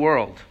place in the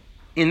world,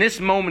 in this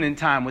moment in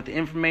time, with the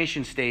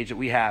information stage that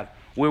we have,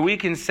 where we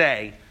can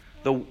say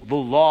the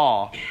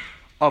law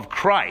of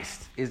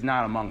Christ is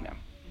not among them?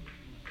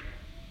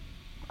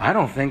 I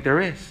don't think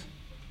there is.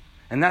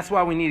 And that's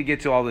why we need to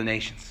get to all the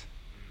nations.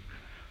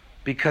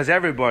 Because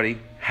everybody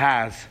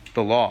has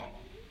the law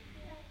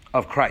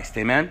of Christ.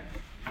 Amen?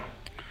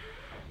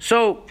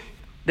 So,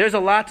 there's a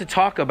lot to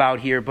talk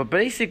about here, but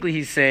basically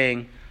he's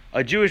saying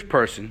a Jewish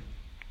person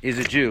is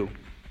a Jew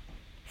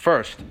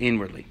first,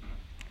 inwardly.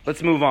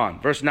 Let's move on.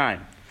 Verse 9.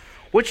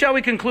 What shall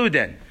we conclude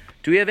then?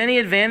 Do we have any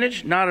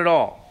advantage? Not at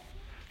all.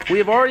 We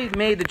have already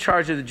made the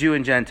charge of the Jew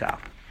and Gentile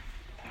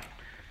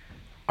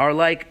are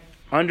like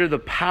under the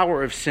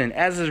power of sin.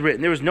 As is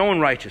written, there is no one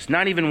righteous,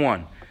 not even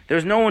one. There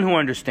is no one who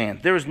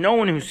understands. There is no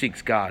one who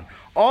seeks God.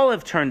 All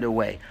have turned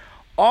away.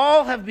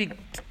 All have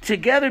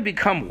together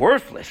become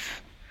worthless.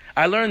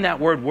 I learned that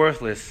word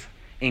worthless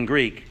in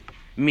Greek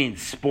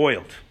means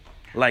spoiled,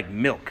 like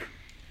milk.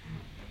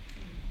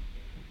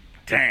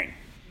 Dang.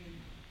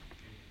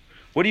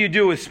 What do you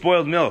do with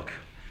spoiled milk?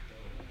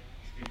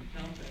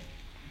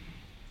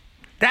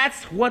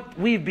 That's what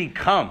we've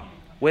become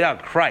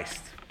without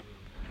Christ.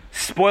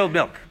 Spoiled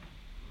milk.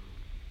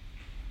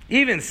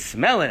 Even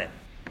smelling it.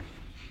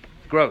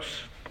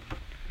 Gross.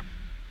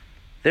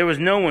 There was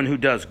no one who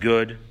does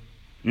good,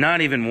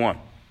 not even one.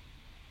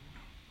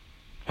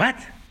 What?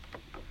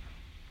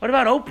 What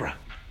about Oprah?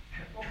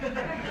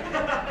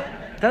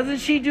 Doesn't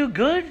she do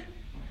good?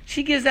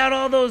 She gives out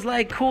all those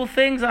cool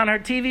things on her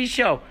TV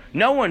show.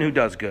 No one who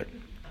does good.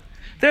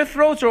 Their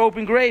throats are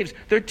open graves.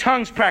 Their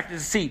tongues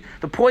practice deceit.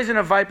 The poison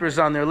of vipers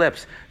on their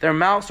lips. Their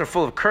mouths are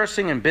full of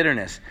cursing and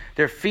bitterness.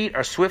 Their feet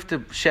are swift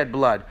to shed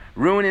blood.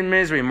 Ruin and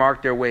misery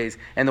mark their ways,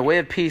 and the way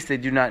of peace they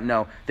do not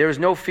know. There is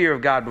no fear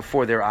of God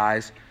before their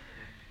eyes.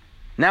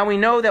 Now we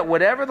know that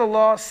whatever the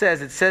law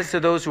says, it says to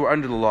those who are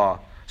under the law,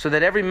 so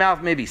that every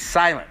mouth may be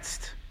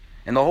silenced,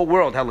 and the whole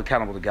world held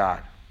accountable to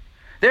God.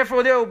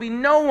 Therefore there will be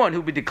no one who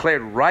will be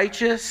declared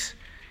righteous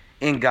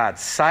in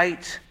God's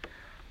sight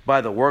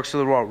by the works of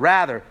the law.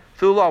 Rather,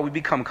 through the law, we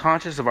become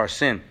conscious of our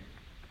sin.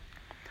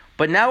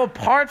 But now,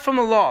 apart from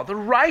the law, the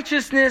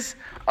righteousness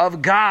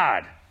of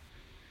God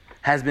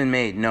has been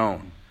made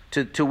known,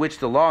 to which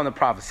the law and the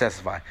prophets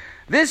testify.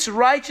 This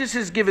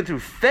righteousness is given through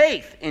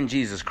faith in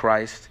Jesus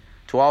Christ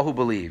to all who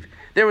believe.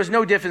 There is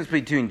no difference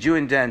between Jew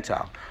and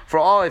Gentile, for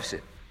all have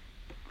sinned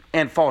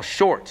and fall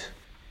short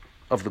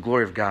of the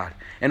glory of God.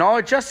 And all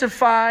are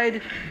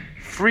justified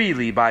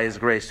freely by his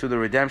grace through the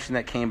redemption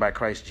that came by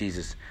Christ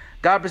Jesus.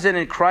 God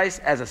presented Christ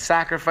as a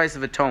sacrifice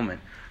of atonement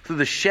through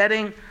the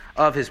shedding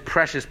of his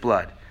precious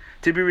blood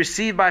to be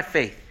received by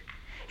faith.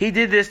 He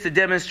did this to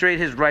demonstrate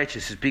his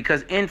righteousness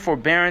because in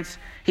forbearance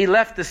he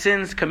left the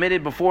sins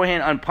committed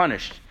beforehand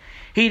unpunished.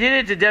 He did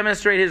it to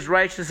demonstrate his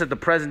righteousness at the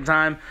present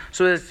time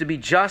so as to be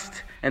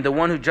just and the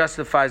one who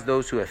justifies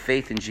those who have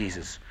faith in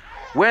Jesus.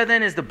 Where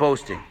then is the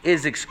boasting? It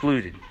is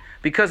excluded.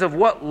 Because of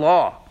what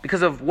law?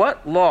 Because of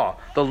what law?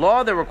 The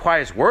law that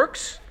requires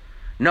works?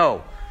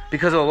 No.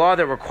 Because of the law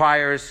that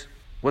requires,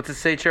 what's it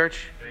say,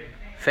 church?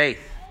 Faith.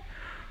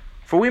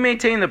 For we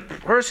maintain the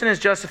person is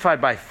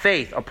justified by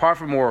faith apart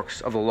from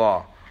works of the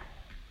law.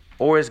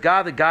 Or is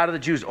God the God of the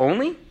Jews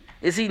only?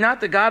 Is he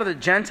not the God of the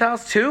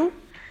Gentiles too?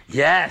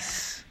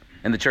 Yes.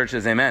 And the church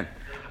says amen.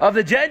 Of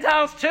the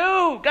Gentiles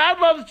too.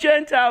 God loves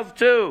Gentiles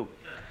too.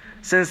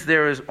 Since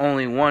there is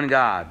only one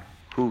God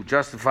who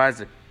justifies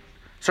the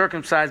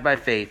circumcised by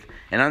faith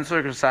and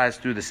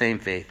uncircumcised through the same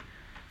faith.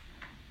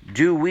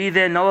 Do we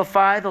then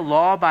nullify the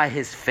law by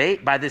his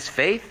faith, by this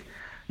faith?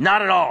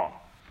 Not at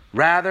all.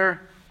 Rather,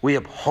 we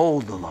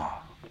uphold the law.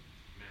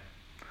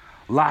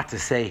 A lot to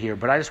say here,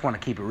 but I just want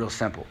to keep it real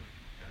simple.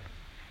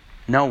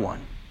 No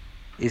one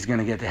is going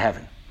to get to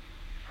heaven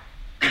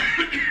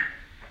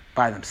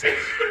by themselves.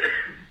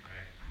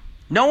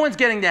 No one's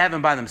getting to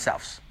heaven by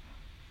themselves.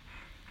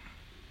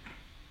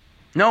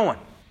 No one.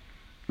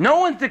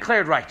 No one's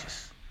declared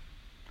righteous.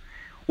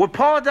 What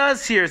Paul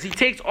does here is he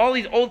takes all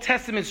these Old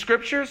Testament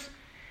scriptures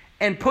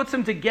and puts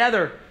them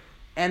together.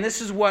 And this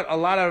is what a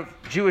lot of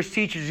Jewish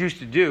teachers used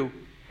to do.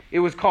 It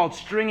was called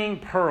stringing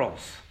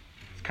pearls.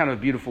 It's kind of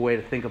a beautiful way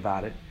to think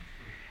about it.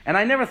 And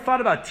I never thought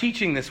about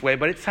teaching this way,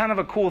 but it's kind of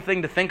a cool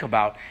thing to think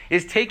about,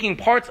 is taking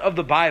parts of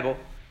the Bible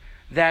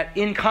that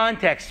in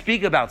context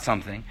speak about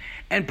something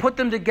and put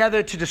them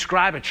together to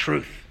describe a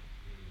truth.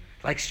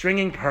 Like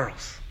stringing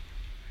pearls.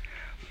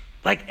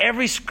 Like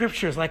every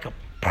scripture is like a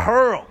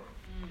pearl.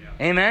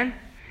 Yeah. Amen?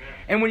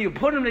 And when you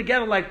put them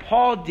together like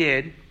Paul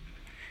did,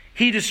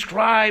 he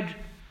described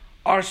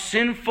our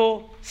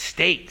sinful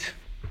state.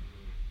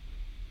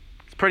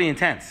 It's pretty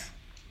intense.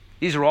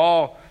 These are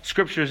all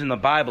scriptures in the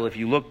Bible. If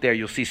you look there,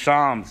 you'll see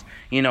Psalms,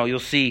 you'll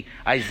see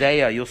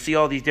Isaiah, you'll see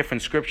all these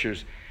different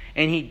scriptures.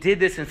 And he did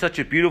this in such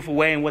a beautiful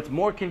way. And what's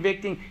more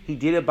convicting, he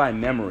did it by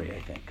memory, I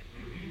think.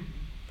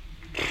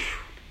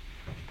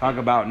 Talk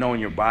about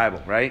knowing your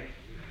Bible, right?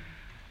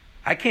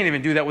 I can't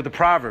even do that with the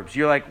Proverbs.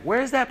 You're like,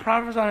 where's that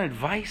Proverbs on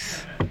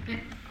advice?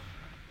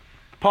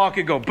 Paul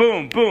could go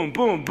boom, boom,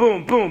 boom,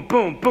 boom, boom,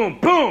 boom, boom,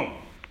 boom.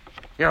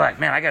 You're like,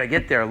 man, I got to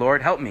get there,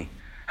 Lord. Help me.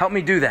 Help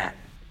me do that.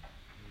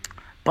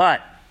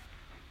 But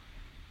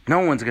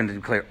no one's going to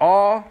declare.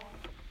 All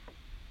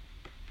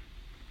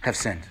have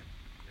sinned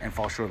and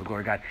fall short of the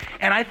glory of God.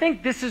 And I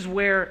think this is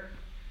where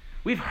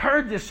we've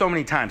heard this so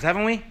many times,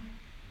 haven't we?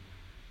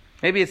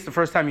 Maybe it's the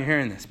first time you're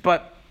hearing this.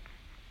 But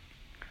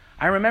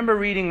I remember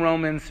reading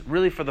Romans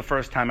really for the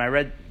first time. I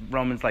read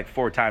Romans like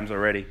 4 times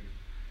already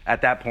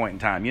at that point in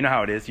time. You know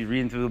how it is. You're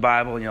reading through the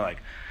Bible and you're like,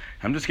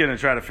 I'm just going to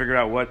try to figure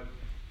out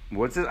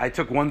what's this? I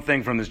took one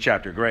thing from this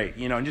chapter. Great.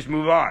 And just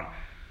move on.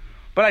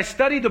 But I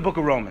studied the book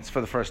of Romans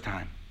for the first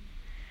time.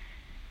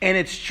 And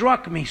it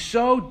struck me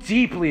so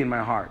deeply in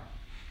my heart.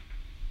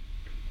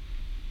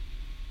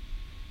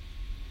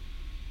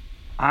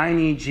 I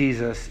need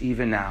Jesus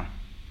even now.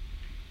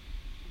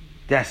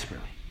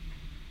 Desperately.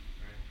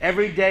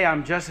 Every day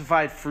I'm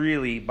justified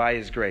freely by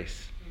his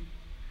grace.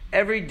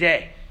 Every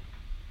day.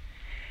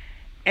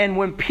 And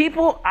when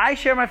people, I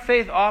share my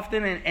faith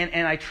often,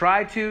 and I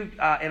try to,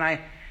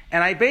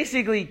 and I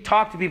basically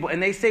talk to people,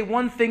 and they say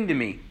one thing to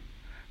me,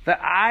 that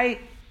I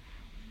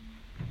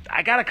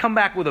got to come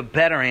back with a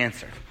better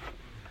answer.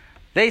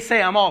 They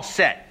say, I'm all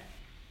set.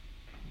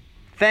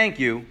 Thank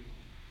you.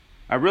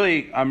 I'm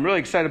really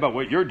excited about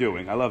what you're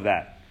doing. I love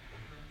that.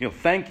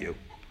 Thank you.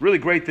 Really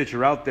great that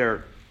you're out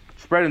there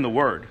spreading the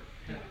word.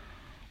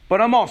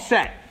 But I'm all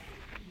set.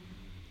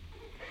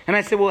 And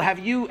I say, well, have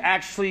you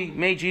actually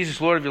made Jesus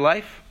Lord of your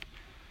life?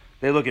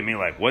 They look at me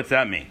like, what's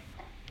that mean?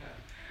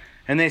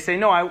 And they say,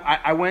 no,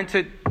 I went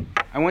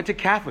to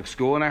Catholic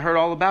school and I heard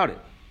all about it.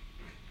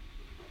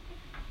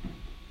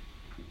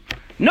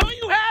 No,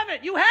 you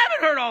haven't. You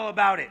haven't heard all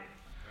about it.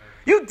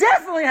 You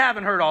definitely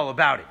haven't heard all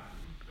about it.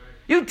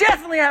 You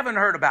definitely haven't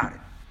heard about it.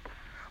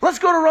 Let's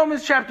go to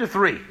Romans chapter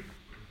 3.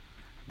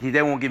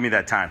 They won't give me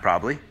that time,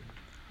 probably.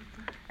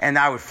 And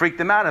I would freak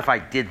them out if I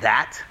did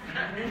that.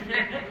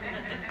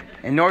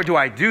 And nor do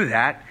I do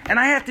that. And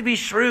I have to be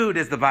shrewd,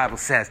 as the Bible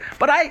says.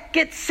 But I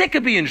get sick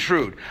of being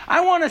shrewd.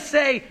 I want to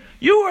say,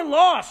 you are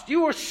lost.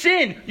 You are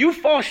sin. You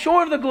fall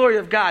short of the glory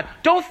of God.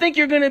 Don't think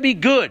you're going to be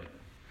good.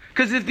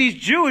 Because if these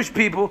Jewish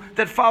people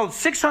that followed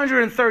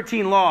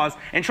 613 laws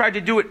and tried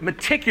to do it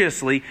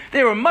meticulously,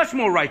 they were much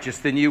more righteous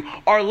than you,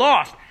 are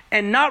lost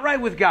and not right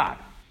with God.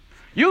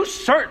 You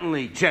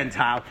certainly,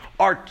 Gentile,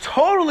 are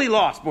totally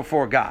lost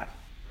before God.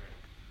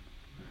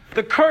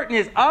 The curtain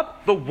is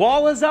up, the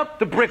wall is up,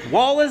 the brick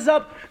wall is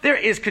up. There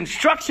is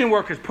construction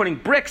workers putting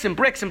bricks and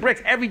bricks and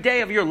bricks every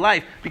day of your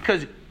life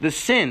because the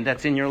sin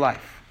that's in your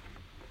life.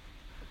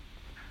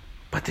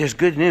 But there's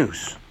good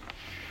news.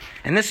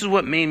 And this is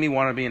what made me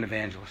want to be an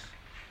evangelist.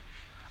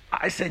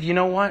 I said, you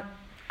know what?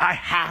 I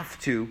have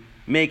to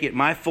make it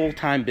my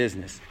full-time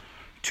business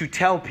to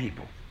tell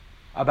people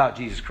about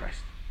Jesus Christ.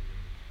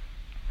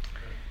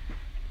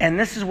 And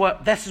this is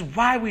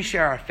why we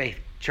share our faith,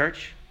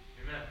 church.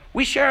 Amen.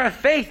 We share our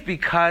faith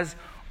because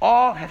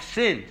all have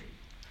sinned.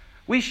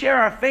 We share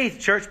our faith,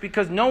 church,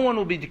 because no one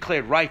will be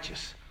declared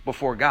righteous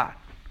before God.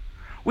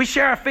 We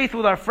share our faith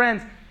with our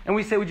friends, and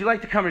we say, would you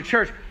like to come to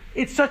church?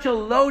 It's such a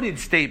loaded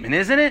statement,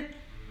 isn't it?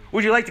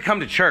 Would you like to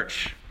come to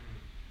church?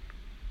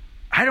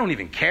 I don't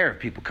even care if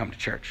people come to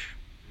church.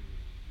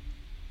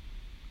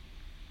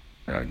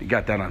 You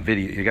got that on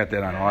video, you got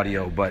that on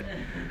audio, but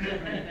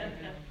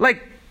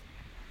like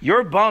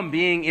your bum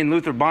being in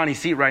Luther Bonnie's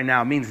seat right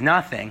now means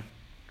nothing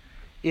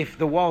if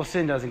the wall of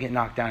sin doesn't get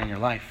knocked down in your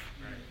life.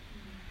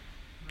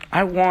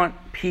 I want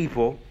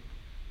people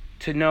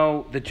to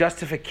know the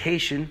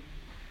justification,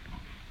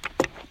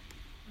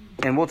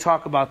 and we'll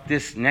talk about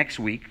this next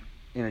week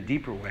in a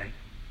deeper way.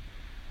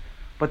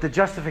 But the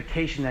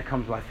justification that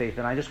comes by faith,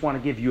 and I just want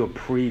to give you a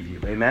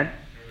preview, amen?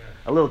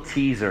 A little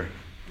teaser.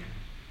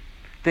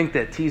 Think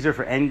that teaser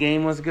for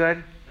Endgame was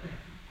good?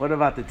 What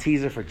about the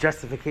teaser for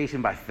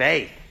justification by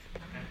faith?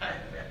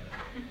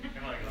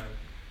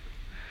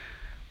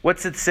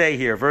 What's it say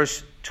here?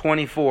 Verse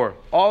 24.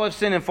 All have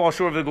sinned and fall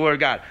short of the glory of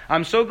God.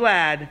 I'm so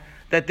glad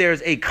that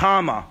there's a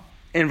comma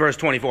in verse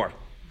 24.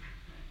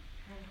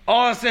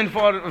 All have sinned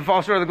and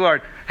fall short of the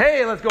glory.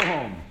 Hey, let's go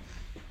home.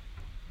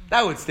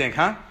 That would stink,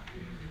 huh?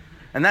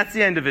 And that's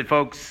the end of it,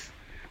 folks.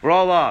 We're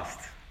all lost.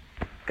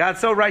 God's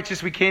so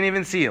righteous we can't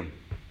even see him.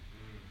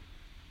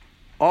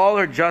 All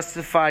are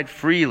justified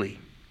freely.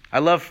 I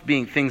love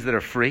being things that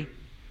are free.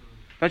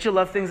 Don't you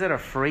love things that are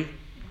free?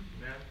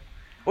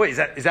 Wait,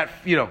 is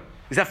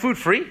that food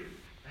free?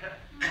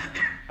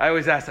 I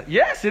always ask that.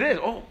 Yes, it is.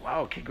 Oh,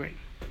 wow, okay, great.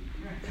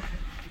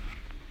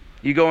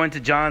 You go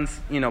into John's,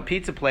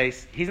 pizza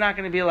place. He's not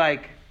going to be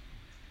like,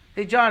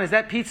 hey, John, is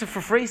that pizza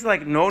for free? He's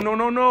like, no.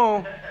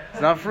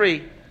 It's not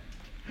free.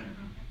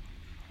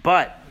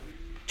 But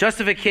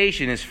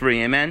justification is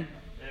free, amen?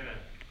 Amen?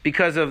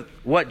 Because of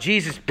what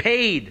Jesus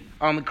paid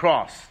on the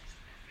cross.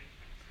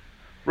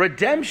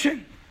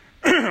 Redemption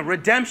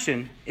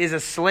is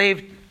a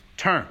slave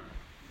term.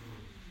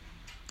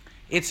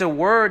 It's a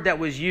word that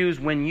was used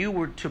when you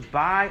were to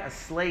buy a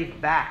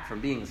slave back from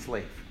being a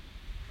slave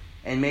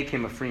and make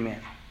him a free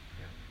man.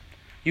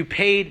 You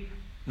paid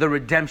the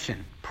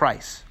redemption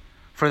price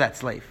for that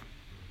slave.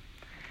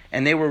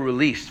 And they were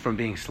released from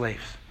being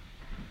slaves.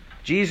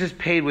 Jesus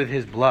paid with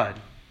his blood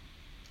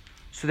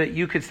so that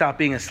you could stop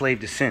being a slave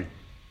to sin.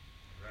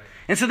 Right.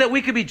 And so that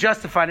we could be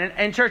justified.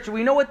 And church,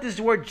 we know what this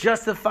word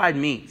justified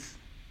means.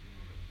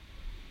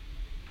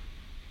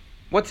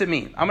 What's it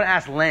mean? I'm going to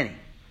ask Lenny.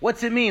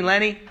 What's it mean,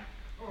 Lenny?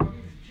 Oh, it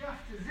means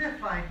just as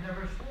if I'd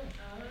never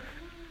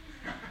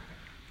sinned.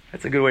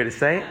 That's a good way to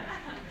say it.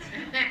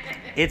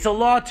 It's a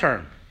law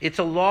term. It's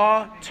a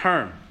law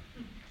term.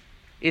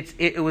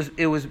 It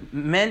was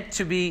meant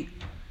to be,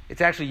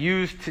 it's actually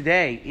used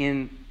today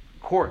in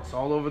courts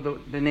all over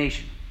the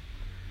nation.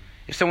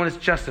 If someone is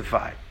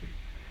justified,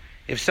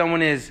 if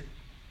someone is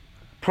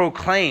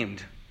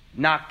proclaimed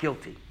not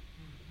guilty,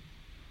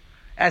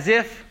 as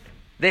if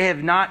they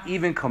have not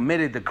even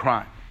committed the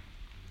crime,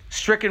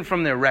 stricken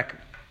from their record,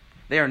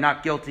 they are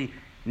not guilty,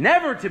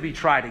 never to be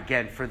tried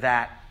again for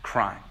that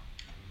crime.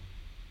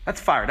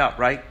 That's fired up,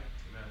 right?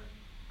 Amen.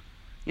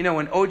 You know,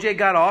 when OJ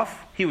got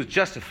off, he was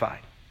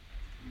justified.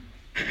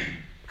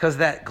 Because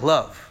that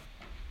glove.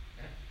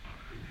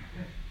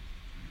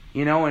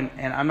 You know, and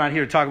I'm not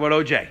here to talk about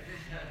OJ.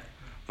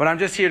 But I'm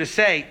just here to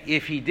say,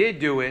 if he did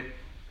do it,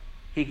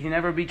 he can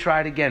never be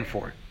tried again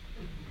for it.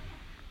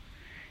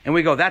 And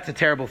we go, that's a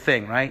terrible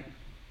thing, right?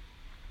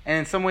 And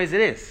in some ways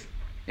it is,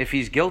 if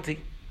he's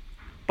guilty.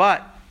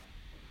 But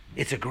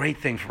it's a great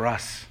thing for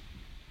us.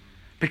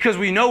 Because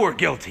we know we're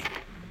guilty.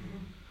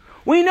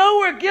 We know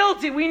we're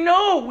guilty. We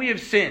know we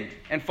have sinned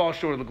and fall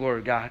short of the glory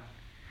of God.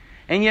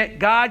 And yet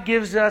God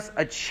gives us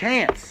a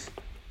chance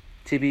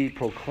to be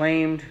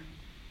proclaimed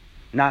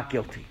not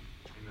guilty.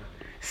 Amen.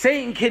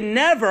 Satan can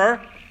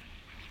never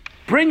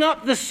bring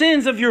up the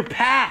sins of your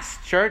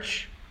past,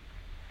 church.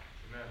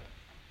 Amen.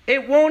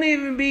 It won't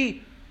even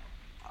be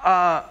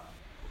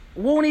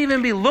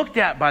looked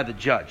at by the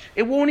judge.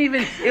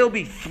 It'll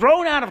be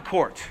thrown out of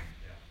court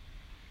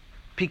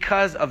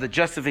because of the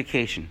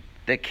justification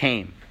that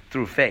came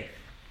through faith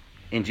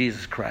in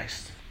Jesus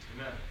Christ.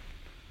 Amen.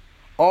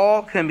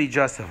 All can be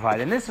justified.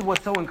 And this is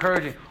what's so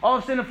encouraging. All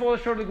have sinned and fallen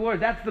short of the glory.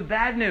 That's the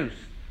bad news.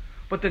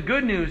 But the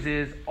good news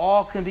is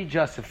all can be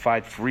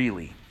justified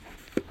freely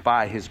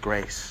by His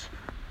grace.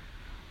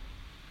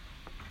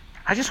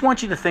 I just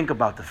want you to think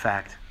about the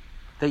fact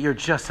that you're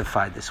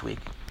justified this week.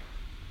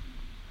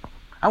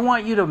 I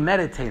want you to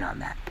meditate on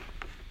that.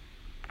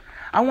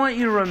 I want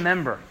you to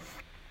remember,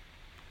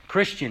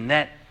 Christian,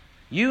 that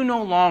you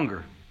no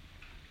longer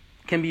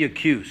can be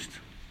accused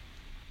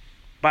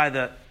by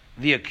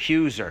the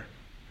accuser,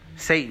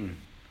 Satan,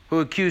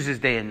 who accuses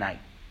day and night.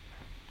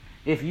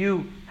 If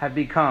you have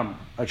become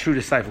a true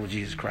disciple of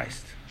Jesus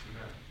Christ,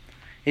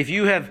 if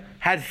you have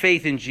had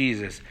faith in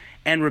Jesus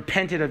and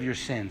repented of your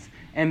sins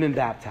and been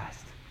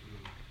baptized,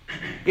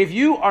 if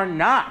you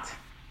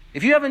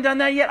haven't done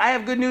that yet, I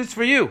have good news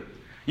for you.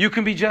 You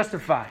can be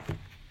justified.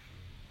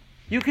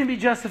 You can be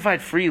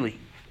justified freely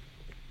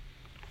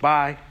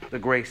by the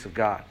grace of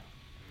God.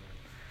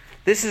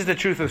 This is the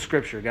truth of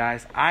Scripture,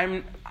 guys.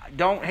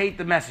 Don't hate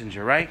the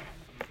messenger, right?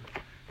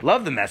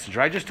 Love the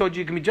messenger. I just told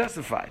you can be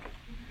justified.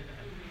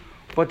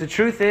 But the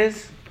truth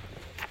is,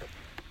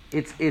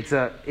 it's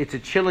a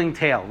chilling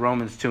tale,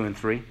 Romans 2 and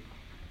 3.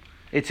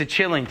 It's a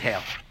chilling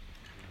tale.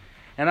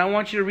 And I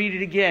want you to read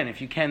it again,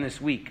 if you can,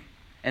 this week.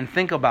 And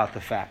think about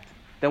the fact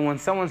that when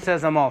someone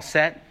says, I'm all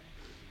set,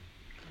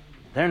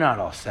 they're not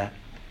all set.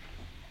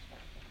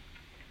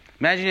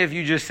 Imagine if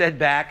you just said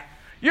back,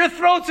 your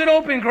throat's an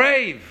open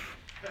grave.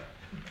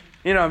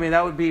 You know,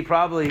 that would be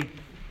probably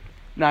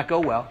not go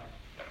well.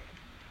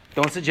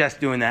 Don't suggest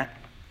doing that.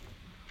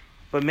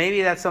 But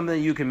maybe that's something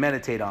that you can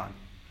meditate on.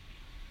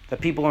 That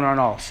people aren't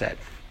all set.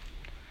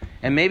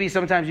 And maybe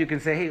sometimes you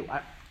can say,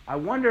 hey, I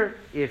wonder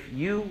if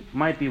you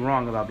might be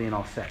wrong about being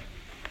all set.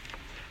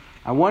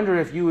 I wonder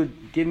if you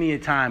would give me a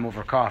time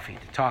over coffee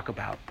to talk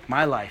about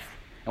my life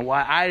and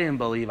why I didn't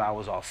believe I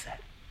was all set.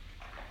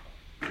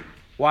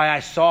 Why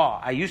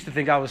I used to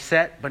think I was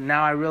set, but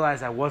now I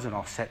realize I wasn't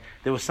all set.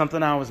 There was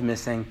something I was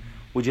missing.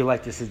 Would you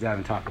like to sit down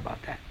and talk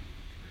about that?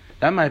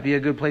 That might be a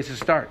good place to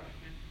start.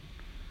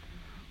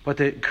 But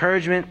the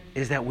encouragement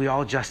is that we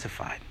all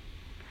justified.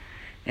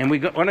 And we're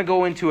going to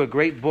go into a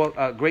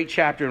great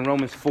chapter in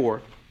Romans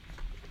 4.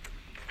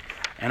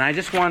 And I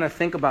just want to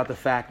think about the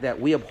fact that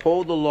we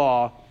uphold the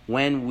law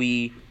when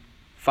we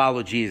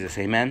follow Jesus.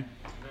 Amen?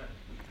 Amen.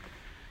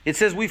 It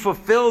says we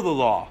fulfill the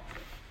law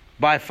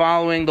by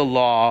following the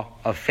law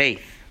of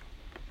faith.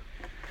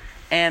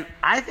 And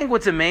I think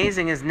what's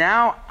amazing is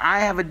now I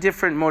have a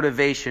different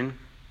motivation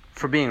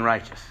for being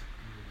righteous.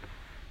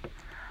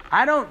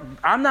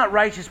 I'm not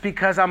righteous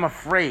because I'm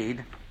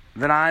afraid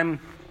that I'm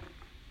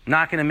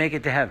not going to make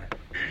it to heaven.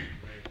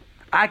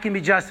 I can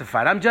be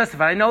justified. I'm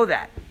justified. I know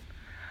that.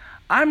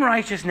 I'm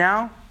righteous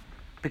now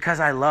because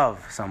I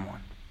love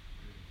someone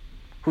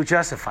who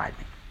justified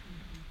me.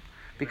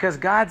 Because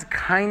God's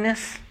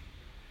kindness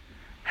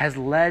has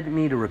led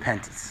me to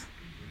repentance.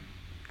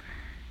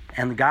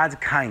 And God's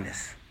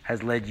kindness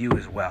has led you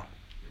as well.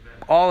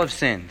 All have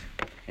sinned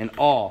and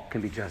all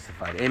can be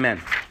justified.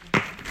 Amen.